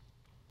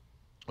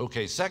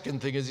 Okay,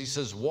 second thing is he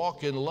says,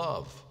 walk in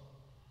love.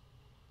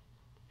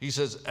 He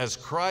says, as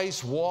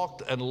Christ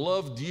walked and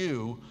loved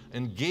you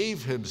and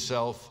gave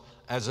himself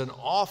as an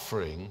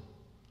offering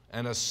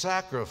and a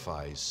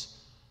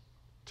sacrifice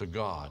to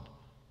God.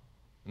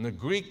 And the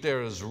Greek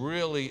there is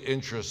really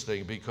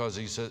interesting, because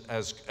he says,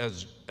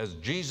 as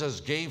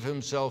Jesus gave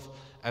himself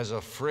as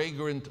a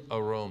fragrant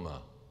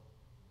aroma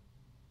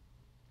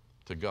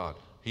to God,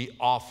 he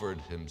offered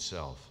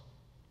himself.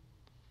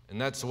 And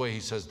that's the way he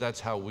says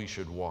that's how we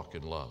should walk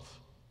in love.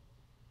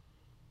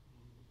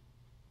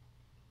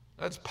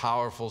 That's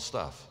powerful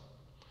stuff.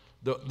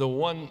 The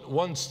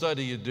one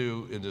study you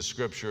do in the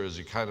scripture is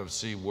you kind of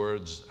see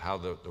words, how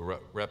the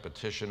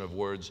repetition of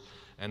words,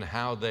 and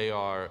how they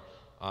are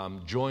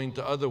joined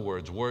to other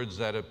words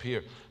that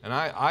appear. And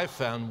I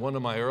found one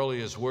of my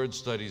earliest word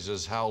studies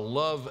is how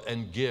love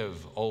and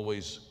give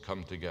always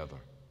come together.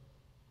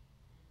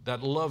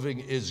 That loving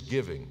is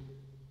giving.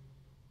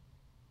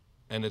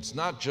 And it's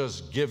not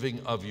just giving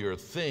of your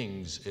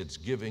things, it's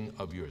giving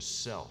of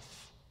yourself.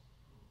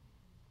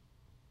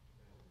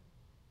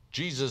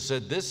 Jesus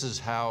said this is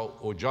how,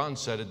 or John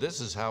said it, this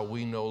is how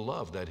we know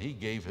love, that he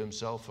gave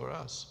himself for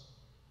us.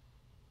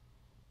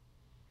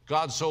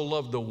 God so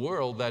loved the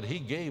world that he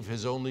gave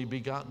his only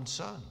begotten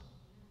Son.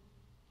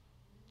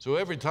 So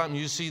every time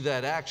you see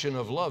that action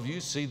of love, you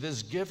see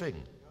this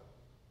giving.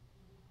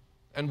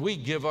 And we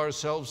give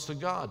ourselves to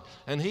God.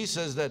 And he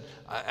says that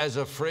as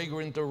a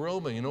fragrant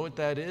aroma. You know what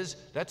that is?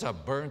 That's a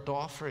burnt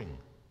offering.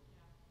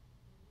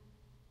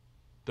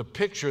 The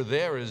picture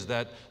there is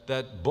that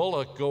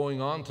bullock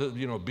going on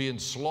to, being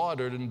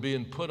slaughtered and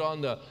being put on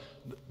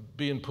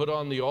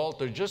the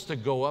altar just to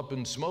go up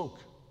and smoke.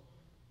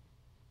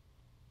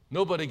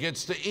 Nobody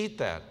gets to eat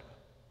that.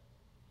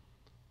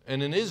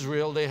 And in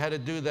Israel, they had to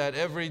do that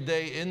every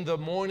day in the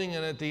morning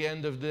and at the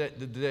end of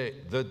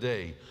the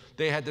day.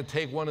 They had to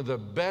take one of the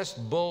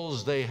best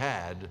bulls they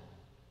had,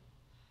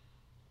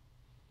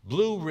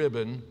 blue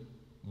ribbon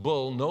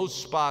bull, no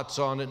spots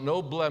on it,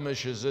 no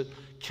blemishes,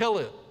 kill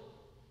it,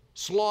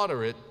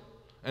 slaughter it,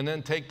 and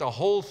then take the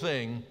whole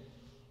thing,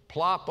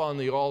 plop on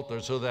the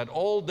altar, so that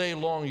all day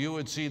long you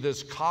would see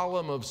this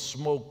column of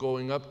smoke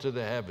going up to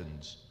the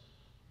heavens.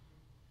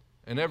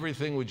 And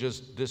everything would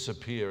just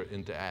disappear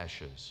into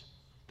ashes.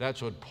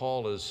 That's what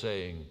Paul is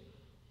saying,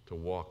 to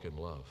walk in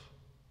love.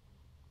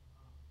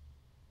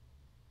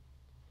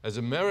 As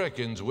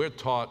Americans, we're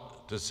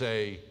taught to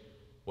say,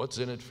 what's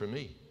in it for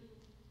me?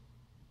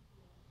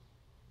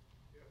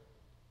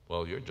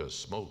 Well, you're just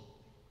smoke.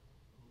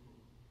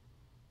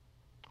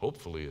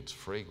 Hopefully it's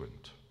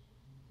fragrant.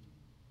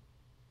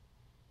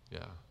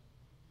 Yeah.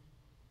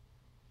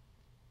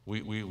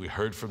 We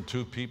heard from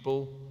two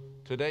people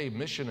today,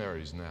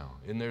 missionaries now,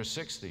 in their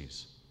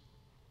 60s,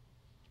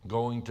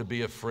 going to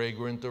be a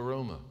fragrant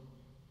aroma.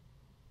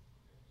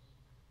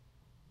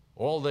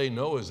 All they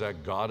know is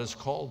that God has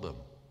called them.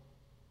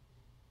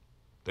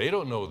 They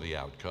don't know the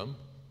outcome.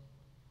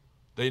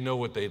 They know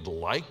what they'd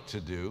like to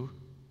do,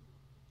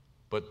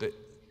 but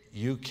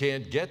you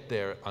can't get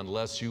there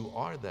unless you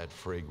are that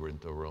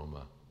fragrant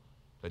aroma,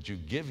 that you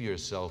give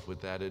yourself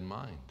with that in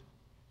mind.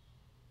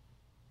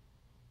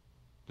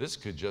 This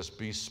could just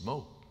be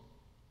smoke.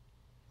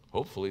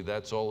 Hopefully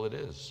that's all it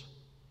is.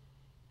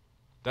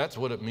 That's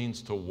what it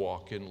means to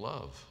walk in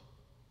love.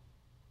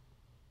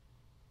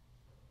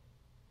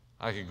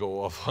 I could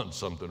go off on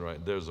something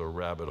right. There's a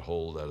rabbit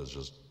hole that is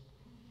just,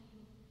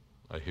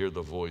 I hear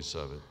the voice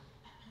of it.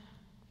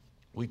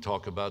 We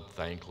talk about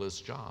thankless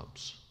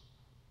jobs.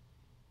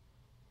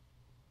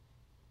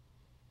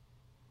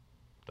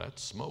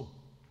 That's smoke.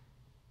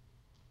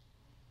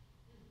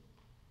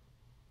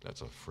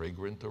 That's a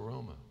fragrant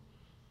aroma.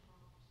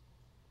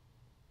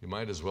 You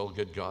might as well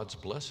get God's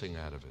blessing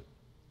out of it.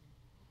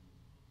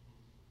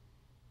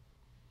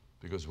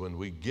 Because when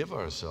we give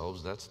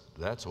ourselves,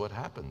 that's what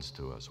happens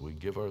to us. We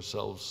give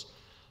ourselves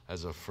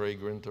as a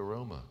fragrant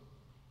aroma.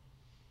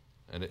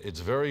 And it's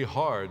very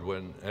hard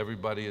when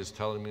everybody is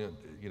telling me,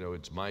 you know,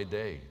 it's my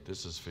day.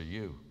 This is for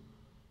you.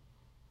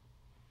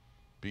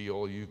 Be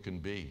all you can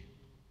be.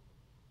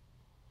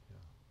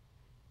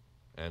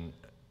 Yeah. And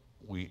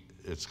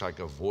it's like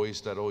a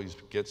voice that always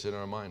gets in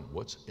our mind.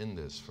 What's in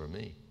this for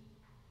me?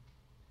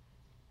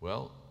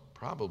 Well,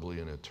 probably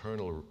an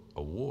eternal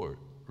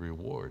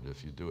reward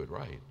if you do it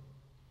right.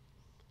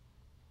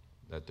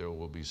 That there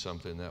will be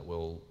something that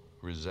will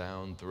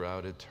resound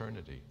throughout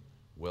eternity.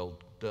 Well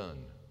done,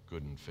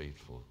 good and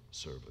faithful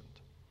servant.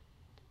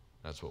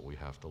 That's what we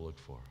have to look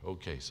for.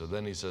 Okay, so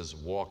then he says,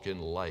 walk in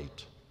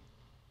light.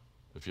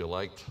 If you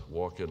liked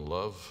walk in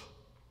love,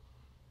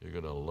 you're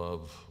going to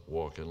love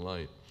walk in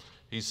light.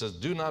 He says,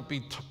 do not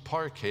be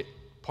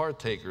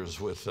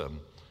partakers with them.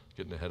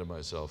 Getting ahead of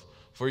myself.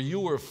 For you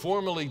were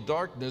formerly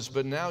darkness,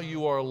 but now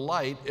you are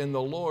light in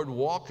the Lord.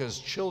 Walk as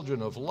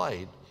children of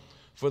light.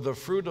 For the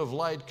fruit of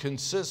light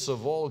consists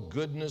of all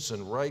goodness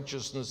and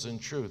righteousness and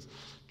truth,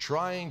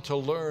 trying to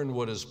learn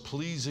what is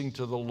pleasing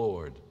to the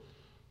Lord.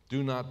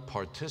 Do not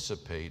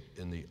participate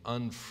in the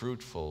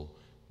unfruitful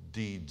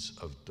deeds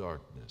of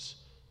darkness,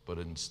 but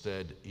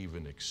instead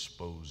even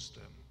expose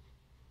them.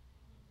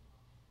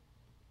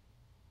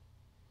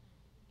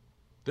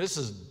 This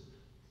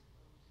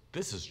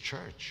is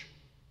church.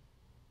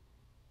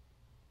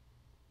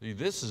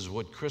 This is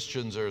what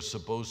Christians are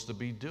supposed to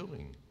be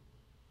doing.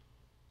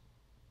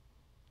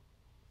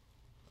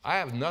 I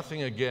have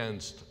nothing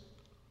against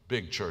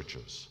big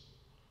churches,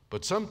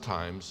 but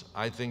sometimes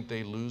I think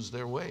they lose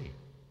their way.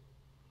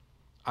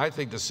 I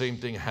think the same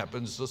thing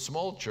happens to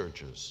small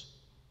churches.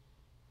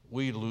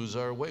 We lose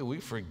our way. We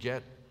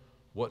forget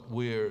what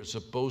we're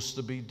supposed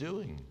to be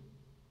doing.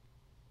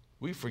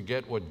 We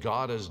forget what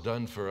God has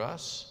done for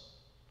us,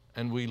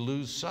 and we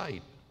lose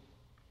sight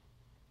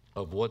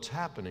of what's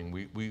happening.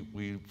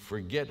 We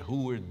forget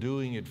who we're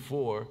doing it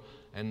for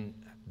and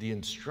the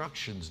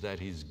instructions that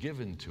He's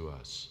given to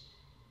us.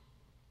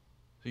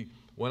 See,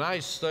 when I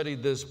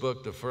studied this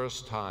book the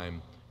first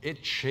time,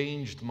 it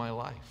changed my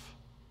life.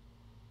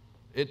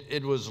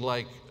 It was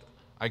like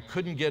I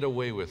couldn't get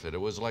away with it. It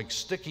was like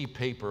sticky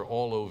paper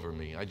all over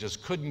me. I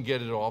just couldn't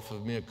get it off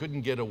of me. I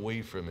couldn't get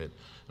away from it.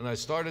 And I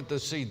started to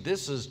see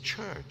this is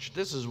church.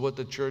 This is what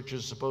the church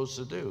is supposed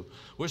to do.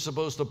 We're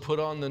supposed to put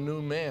on the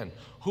new man.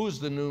 Who's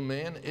the new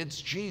man?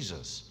 It's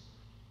Jesus.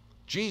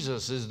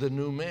 Jesus is the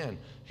new man.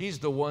 He's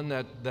the one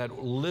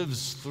that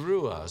lives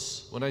through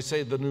us. When I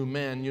say the new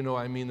man, you know,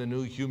 I mean the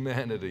new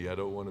humanity. I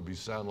don't want to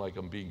sound like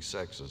I'm being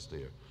sexist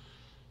here.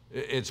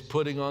 It's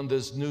putting on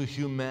this new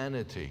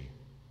humanity.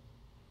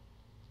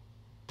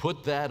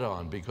 Put that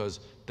on, because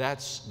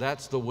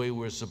that's the way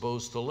we're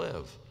supposed to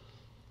live.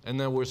 And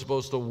then we're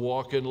supposed to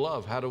walk in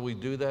love. How do we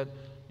do that?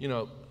 You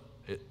know,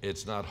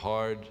 it's not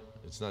hard,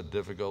 it's not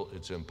difficult,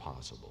 it's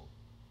impossible.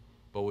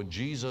 But when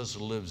Jesus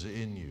lives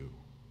in you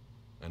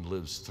and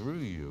lives through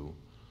you,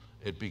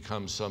 it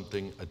becomes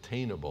something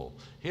attainable.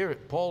 Here,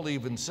 Paul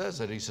even says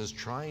that. He says,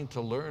 trying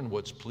to learn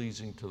what's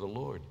pleasing to the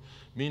Lord,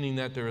 meaning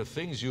that there are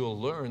things you'll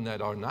learn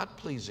that are not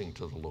pleasing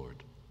to the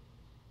Lord.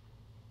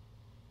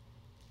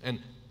 And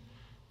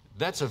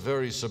that's a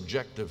very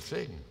subjective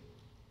thing.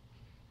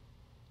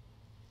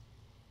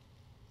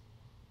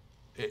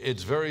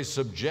 It's very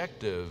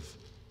subjective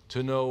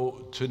to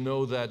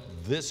know that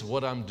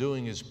what I'm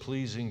doing is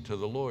pleasing to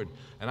the Lord.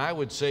 And I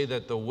would say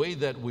that the way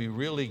that we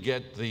really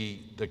get the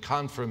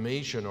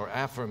confirmation or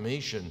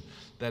affirmation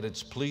that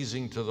it's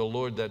pleasing to the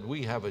Lord, that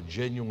we have a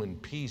genuine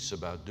peace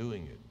about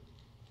doing it,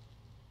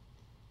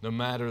 no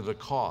matter the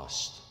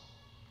cost.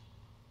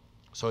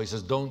 So he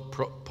says, don't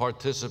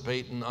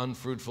participate in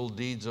unfruitful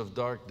deeds of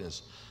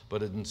darkness,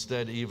 but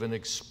instead even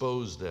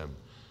expose them.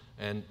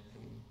 And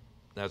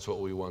that's what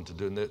we want to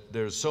do. And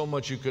there's so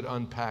much you could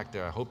unpack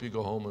there. I hope you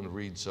go home and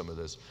read some of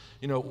this.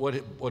 You know, what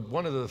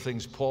one of the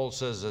things Paul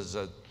says is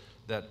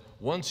that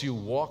once you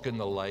walk in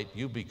the light,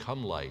 you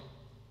become light.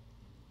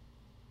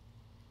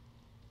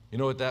 You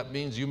know what that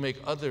means? You make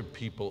other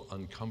people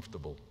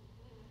uncomfortable.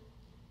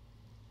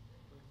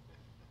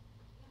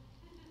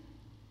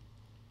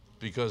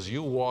 Because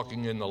you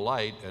walking in the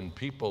light, and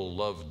people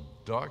love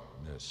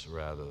darkness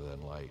rather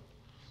than light.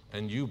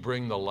 And you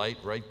bring the light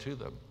right to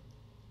them.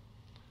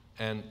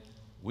 And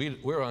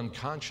we're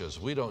unconscious.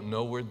 We don't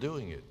know we're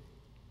doing it.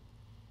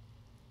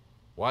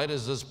 Why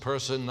does this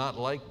person not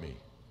like me?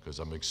 Because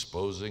I'm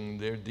exposing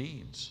their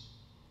deeds.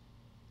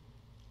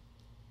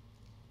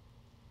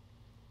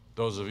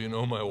 Those of you who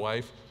know my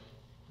wife,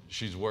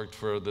 she's worked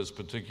for this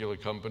particular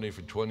company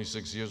for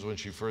 26 years. When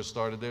she first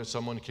started there,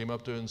 someone came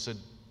up to her and said,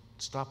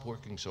 "Stop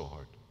working so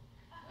hard.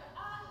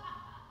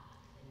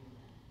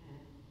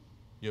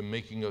 You're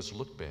making us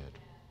look bad."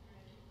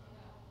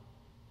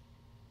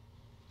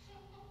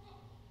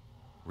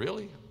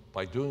 Really?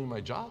 By doing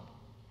my job?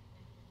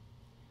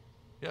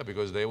 Yeah,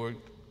 because they were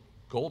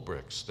gold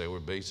bricks. They were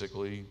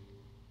basically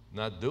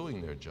not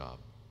doing their job.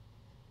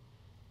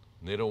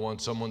 And they don't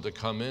want someone to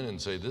come in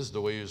and say, "This is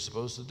the way you're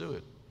supposed to do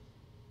it."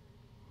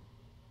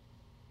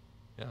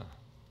 Yeah,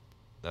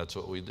 that's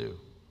what we do.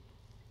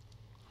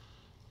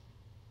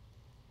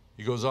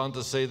 He goes on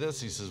to say this.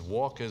 He says,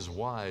 "Walk as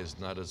wise,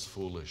 not as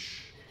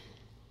foolish."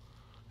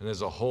 And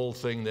there's a whole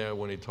thing there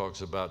when he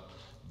talks about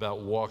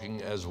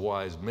walking as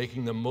wise,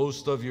 making the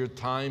most of your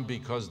time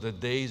because the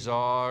days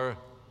are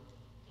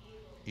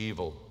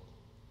evil.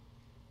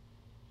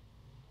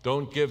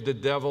 Don't give the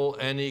devil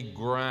any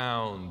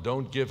ground.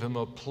 Don't give him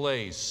a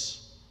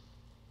place.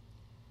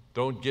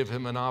 Don't give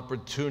him an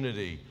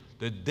opportunity.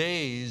 The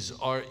days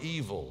are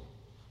evil.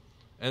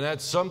 And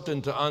that's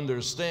something to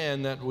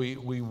understand, that we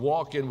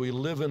walk in, we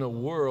live in a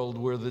world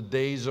where the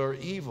days are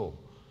evil.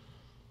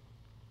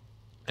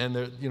 And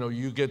there,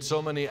 you get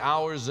so many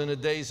hours in a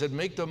day. He said,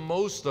 make the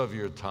most of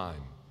your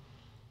time.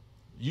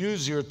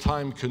 Use your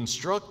time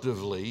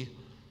constructively.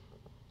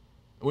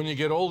 When you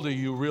get older,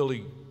 you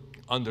really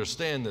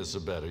understand this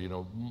better.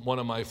 One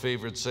of my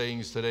favorite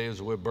sayings today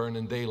is, we're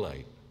burning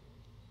daylight.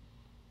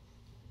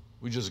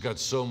 We just got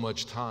so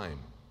much time.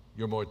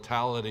 Your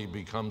mortality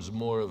becomes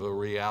more of a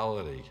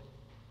reality.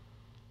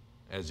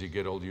 As you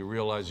get older, you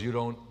realize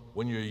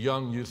when you're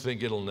young, you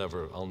think I'll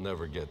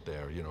never get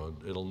there.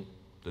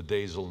 The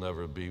days will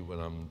never be when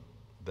I'm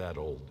that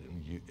old.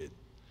 And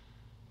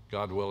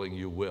God willing,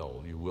 you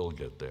will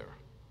get there.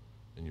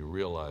 And you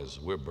realize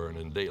we're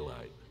burning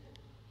daylight.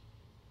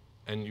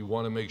 And you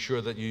want to make sure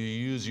that you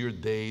use your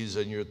days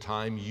and your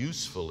time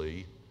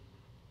usefully,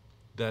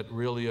 that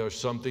really are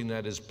something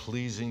that is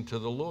pleasing to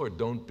the Lord.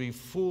 Don't be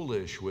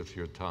foolish with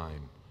your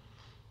time.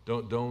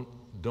 Don't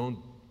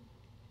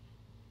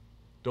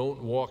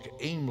walk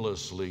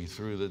aimlessly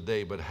through the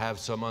day, but have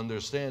some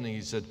understanding.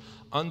 He said,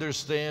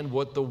 understand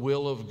what the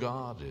will of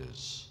God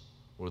is,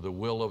 or the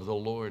will of the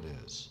Lord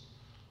is.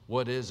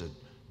 What is it?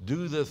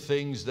 Do the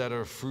things that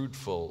are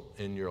fruitful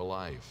in your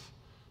life,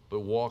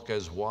 but walk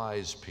as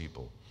wise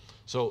people.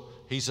 So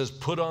he says,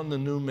 put on the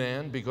new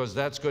man, because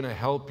that's going to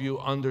help you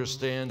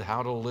understand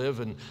how to live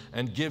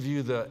and give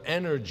you the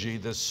energy,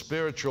 the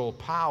spiritual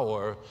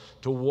power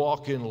to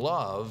walk in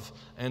love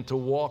and to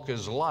walk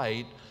as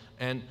light,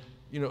 and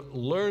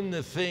learn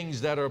the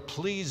things that are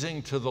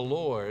pleasing to the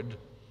Lord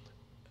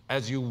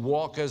as you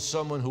walk as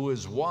someone who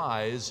is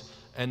wise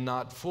and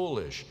not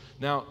foolish.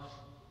 Now,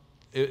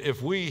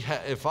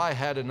 if I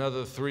had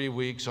another 3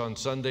 weeks on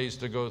Sundays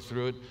to go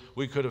through it,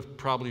 we could have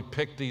probably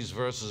picked these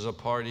verses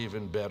apart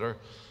even better.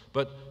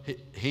 But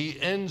he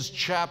ends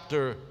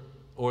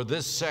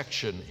this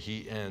section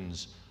he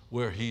ends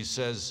where he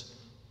says,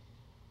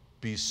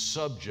 be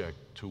subject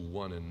to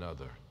one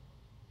another.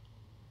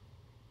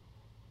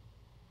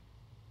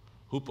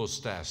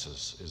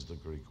 Hypostasis is the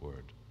Greek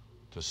word,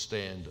 to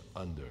stand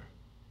under.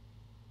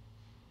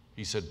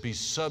 He said, be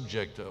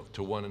subject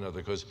to one another,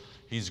 because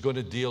he's going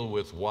to deal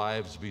with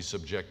wives. Be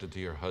subjected to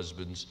your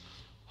husbands.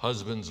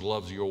 Husbands,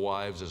 love your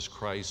wives as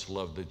Christ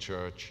loved the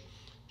church.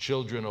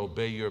 Children,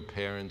 obey your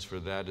parents, for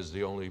that is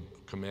the only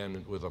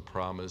commandment with a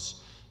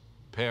promise.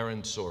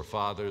 Parents or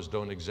fathers,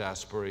 don't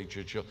exasperate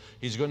your children.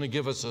 He's going to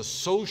give us a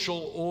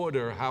social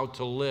order how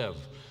to live.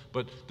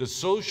 But the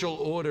social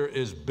order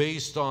is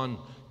based on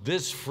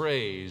this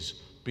phrase,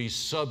 be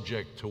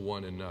subject to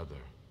one another.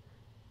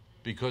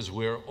 Because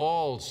we're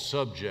all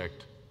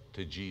subject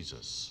to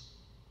Jesus.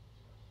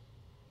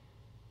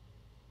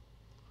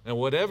 And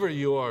whatever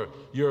your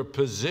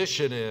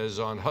position is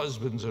on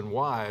husbands and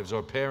wives,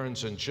 or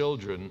parents and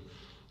children,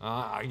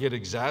 I get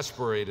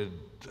exasperated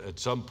at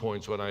some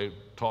points when I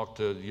talk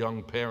to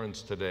young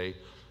parents today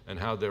and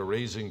how they're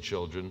raising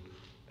children.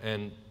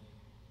 And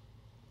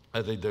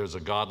I think there's a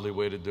godly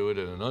way to do it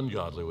and an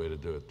ungodly way to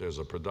do it. There's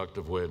a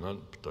productive way and an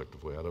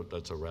unproductive way.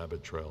 That's a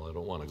rabbit trail I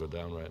don't want to go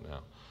down right now.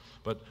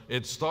 But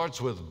it starts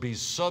with be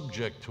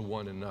subject to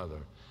one another.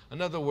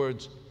 In other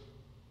words,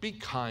 be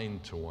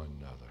kind to one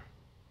another.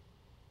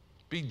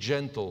 Be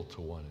gentle to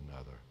one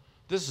another.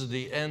 This is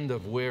the end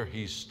of where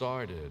he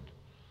started,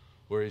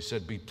 where he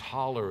said be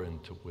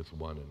tolerant with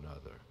one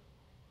another.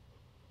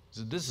 He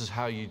said this is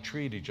how you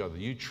treat each other.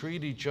 You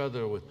treat each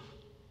other with,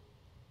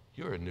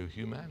 you're a new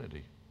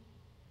humanity.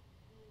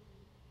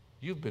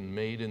 You've been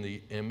made in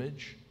the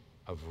image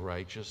of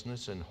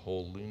righteousness and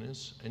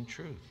holiness and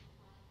truth.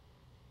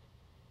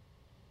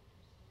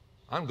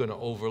 I'm going to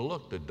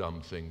overlook the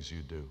dumb things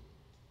you do,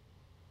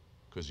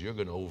 because you're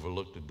going to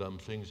overlook the dumb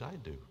things I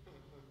do.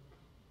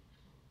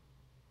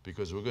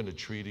 Because we're going to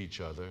treat each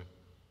other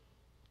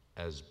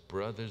as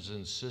brothers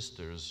and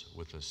sisters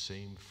with the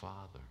same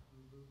Father.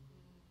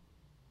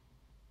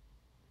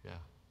 Yeah.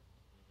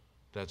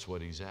 That's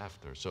what he's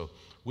after. So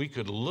we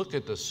could look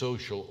at the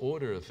social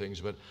order of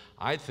things, but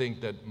I think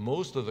that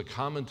most of the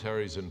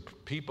commentaries and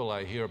people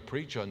I hear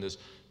preach on this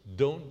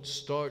don't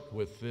start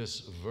with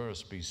this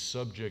verse, be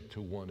subject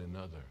to one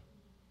another.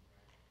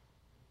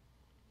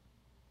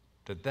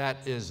 That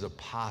is the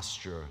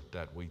posture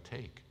that we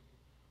take.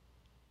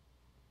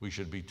 We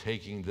should be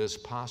taking this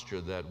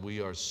posture that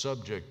we are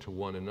subject to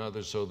one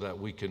another so that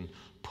we can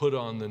put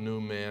on the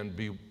new man,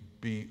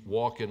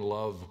 walk in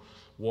love,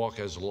 walk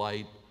as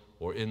light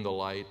or in the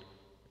light.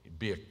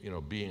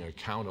 Being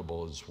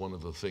accountable is one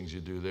of the things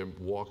you do there.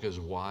 Walk as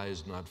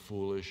wise, not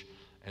foolish,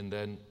 and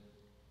then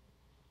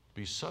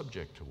be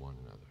subject to one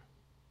another.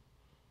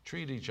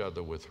 Treat each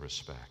other with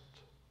respect.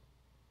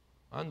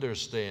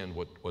 Understand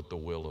what the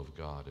will of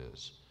God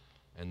is,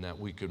 and that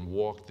we can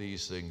walk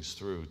these things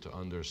through to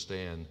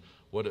understand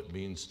what it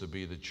means to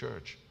be the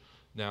church.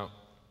 Now,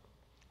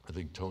 I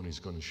think Tony's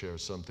going to share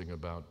something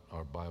about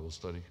our Bible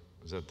study.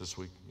 Is that this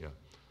week? Yeah.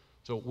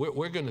 So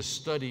we're going to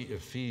study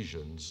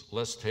Ephesians.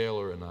 Les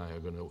Taylor and I are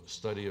going to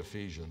study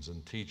Ephesians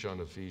and teach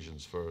on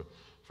Ephesians for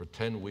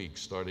 10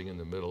 weeks, starting in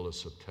the middle of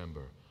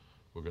September.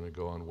 We're going to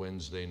go on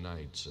Wednesday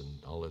nights, and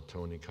I'll let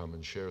Tony come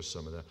and share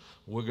some of that.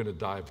 We're going to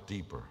dive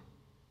deeper.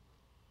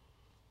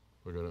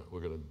 We're going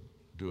to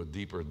do a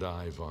deeper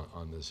dive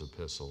on this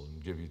epistle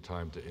and give you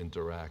time to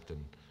interact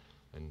and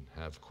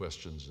have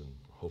questions, and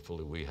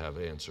hopefully we have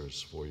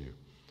answers for you.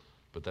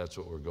 But that's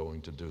what we're going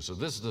to do. So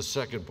this is the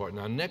second part.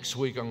 Now next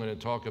week I'm going to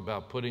talk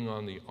about putting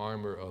on the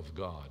armor of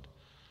God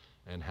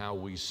and how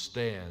we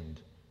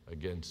stand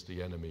against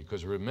the enemy.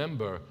 Because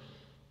remember,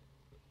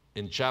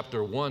 in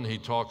chapter 1 he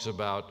talks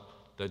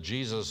about that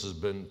Jesus has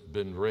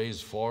been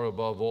raised far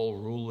above all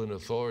rule and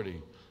authority.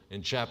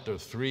 In chapter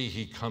 3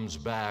 he comes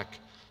back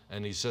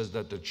and he says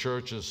that the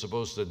church is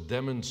supposed to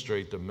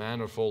demonstrate the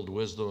manifold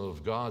wisdom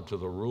of God to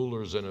the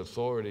rulers and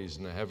authorities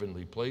in the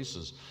heavenly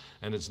places.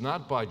 And it's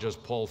not by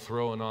just Paul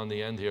throwing on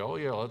the end here, oh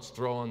yeah, let's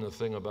throw on the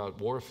thing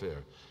about warfare.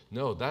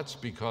 No, that's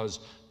because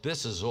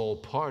this is all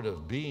part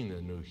of being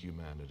a new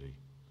humanity,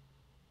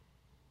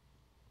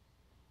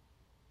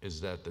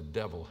 is that the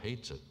devil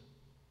hates it.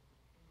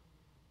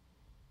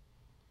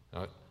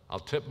 Now, I'll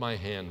tip my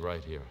hand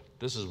right here.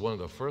 This is one of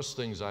the first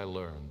things I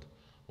learned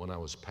when I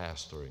was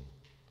pastoring.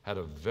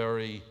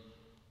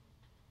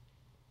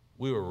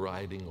 We were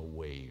riding a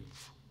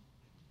wave.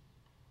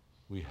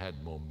 We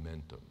had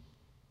momentum.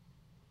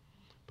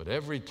 But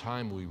every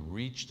time we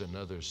reached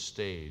another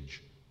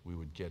stage, we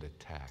would get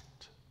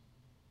attacked.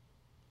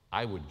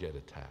 I would get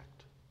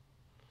attacked.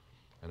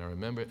 And I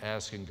remember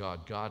asking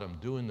God, I'm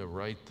doing the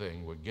right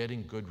thing. We're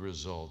getting good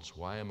results.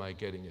 Why am I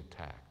getting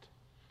attacked?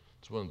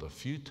 It's one of the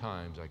few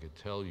times I could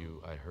tell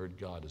you I heard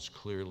God as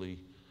clearly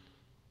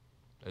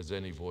as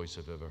any voice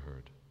I've ever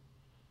heard.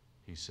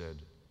 He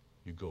said,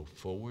 you go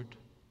forward,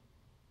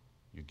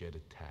 you get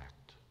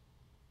attacked.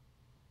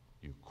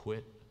 You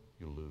quit,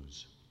 you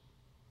lose.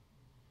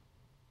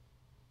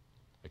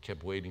 I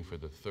kept waiting for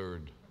the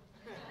third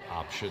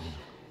option.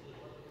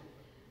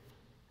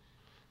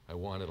 I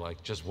wanted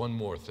just one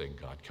more thing,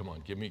 God. Come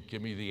on, give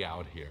me the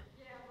out here.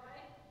 Yeah,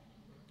 right?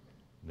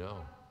 No.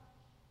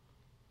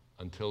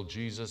 Until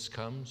Jesus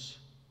comes,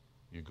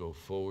 you go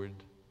forward,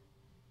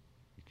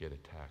 you get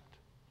attacked.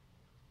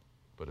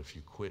 But if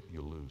you quit,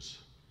 you lose.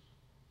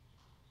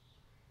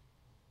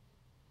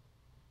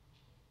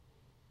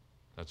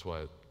 That's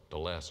why the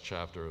last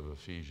chapter of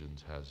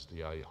Ephesians has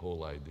the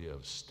whole idea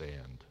of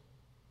stand.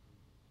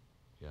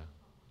 Yeah?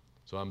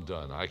 So I'm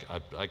done.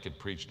 I could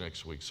preach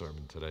next week's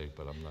sermon today,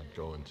 but I'm not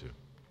going to.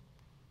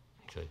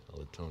 Okay, I'll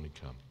let Tony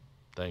come.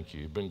 Thank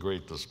you. You've been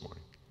great this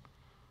morning.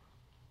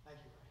 Thank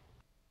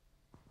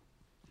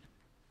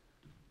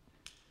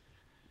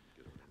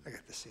you, Ray. I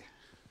got this here.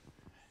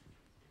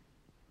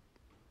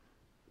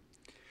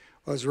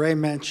 Well, as Ray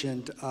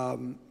mentioned,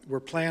 we're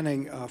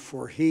planning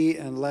for he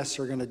and Les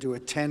are going to do a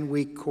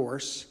 10-week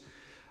course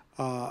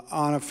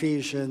on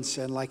Ephesians,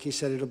 and like he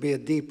said, it'll be a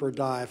deeper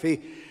dive.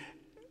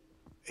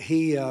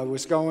 He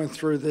was going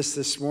through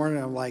this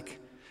morning. I'm like,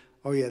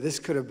 oh yeah, this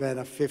could have been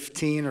a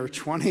 15 or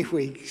 20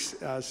 weeks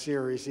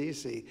series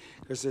easy,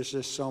 because there's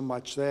just so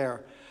much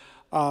there.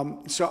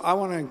 So I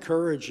want to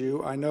encourage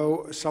you. I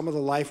know some of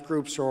the life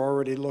groups are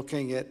already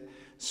looking at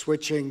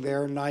switching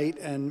their night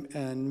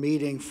and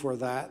meeting for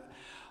that.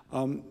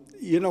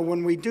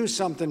 When we do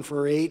something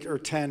for 8 or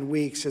 10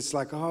 weeks, it's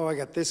like, oh, I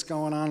got this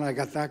going on, I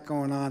got that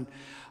going on.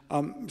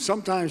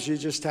 Sometimes you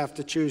just have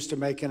to choose to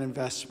make an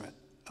investment.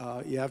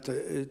 You have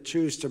to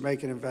choose to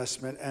make an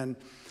investment, and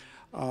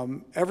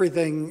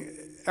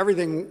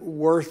everything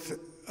worth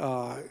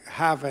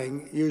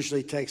having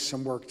usually takes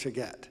some work to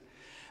get.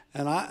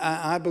 And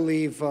I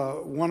believe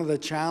one of the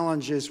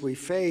challenges we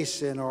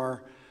face in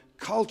our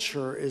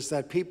culture is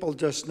that people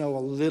just know a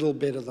little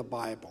bit of the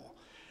Bible.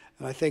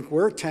 And I think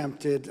we're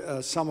tempted,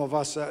 some of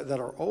us that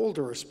are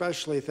older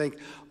especially, think,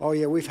 oh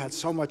yeah, we've had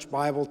so much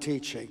Bible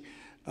teaching.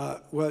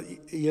 Well,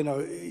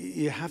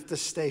 you have to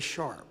stay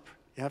sharp.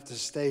 You have to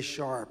stay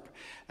sharp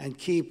and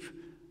keep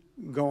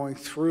going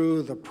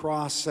through the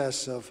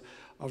process of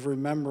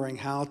remembering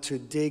how to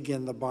dig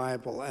in the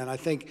Bible. And I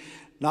think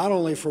not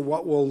only for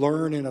what we'll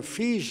learn in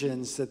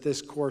Ephesians, that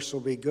this course will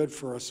be good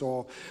for us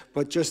all,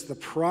 but just the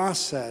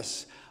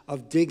process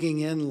of digging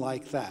in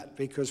like that,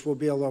 because we'll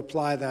be able to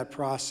apply that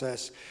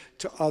process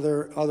to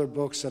other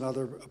books and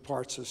other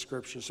parts of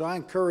Scripture. So I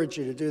encourage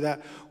you to do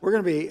that. We're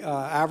going to be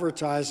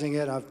advertising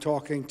it. I'm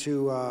talking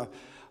to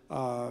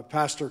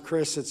Pastor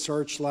Chris at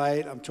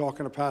Searchlight. I'm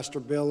talking to Pastor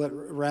Bill at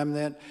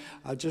Remnant.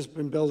 I've just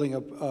been building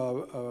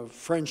a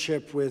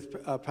friendship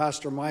with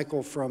Pastor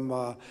Michael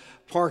from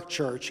Park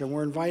Church, and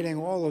we're inviting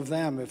all of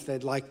them if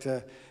they'd like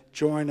to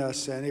join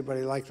us.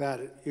 Anybody like that?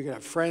 You can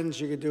have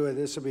friends. You can do it.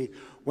 This will be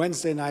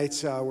Wednesday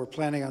nights. We're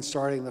planning on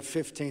starting the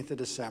 15th of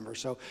December.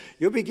 So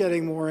you'll be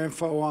getting more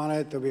info on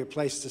it. There'll be a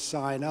place to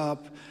sign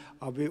up.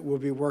 We'll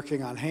be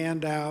working on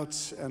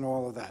handouts and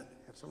all of that.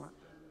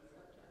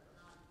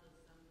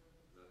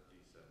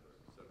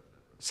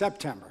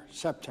 September.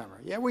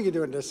 Yeah, we can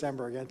do it in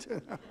December again,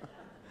 too.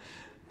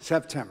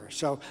 September.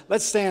 So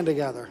let's stand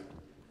together.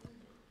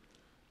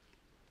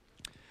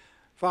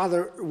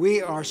 Father,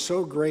 we are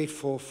so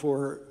grateful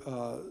for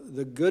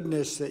the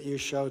goodness that you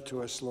show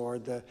to us,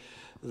 Lord,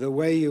 the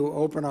way you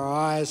open our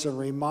eyes and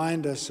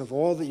remind us of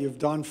all that you've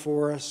done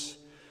for us,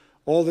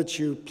 all that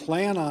you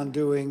plan on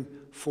doing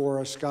for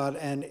us, God,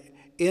 and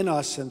in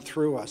us and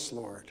through us,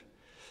 Lord.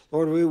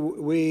 Lord,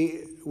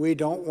 we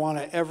don't want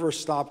to ever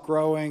stop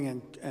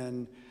growing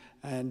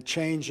and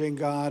changing,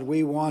 God.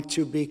 We want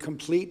to be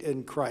complete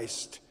in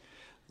Christ,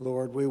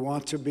 Lord. We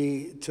want to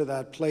be to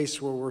that place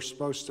where we're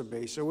supposed to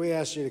be. So we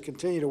ask you to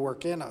continue to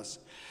work in us,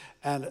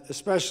 and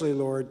especially,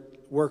 Lord,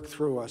 work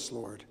through us,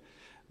 Lord.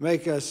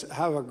 Make us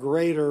have a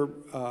greater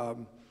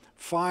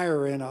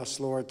fire in us,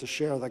 Lord, to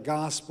share the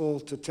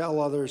gospel, to tell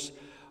others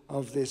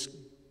of this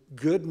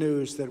good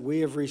news that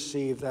we have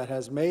received that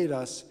has made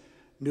us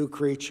new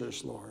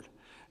creatures, Lord.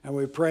 And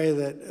we pray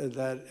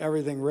that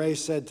everything Ray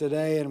said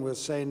today and we'll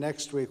say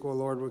next week, well,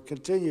 Lord, will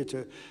continue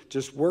to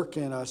just work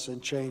in us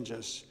and change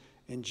us.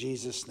 In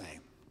Jesus'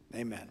 name,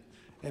 amen.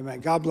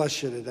 Amen. God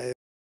bless you today.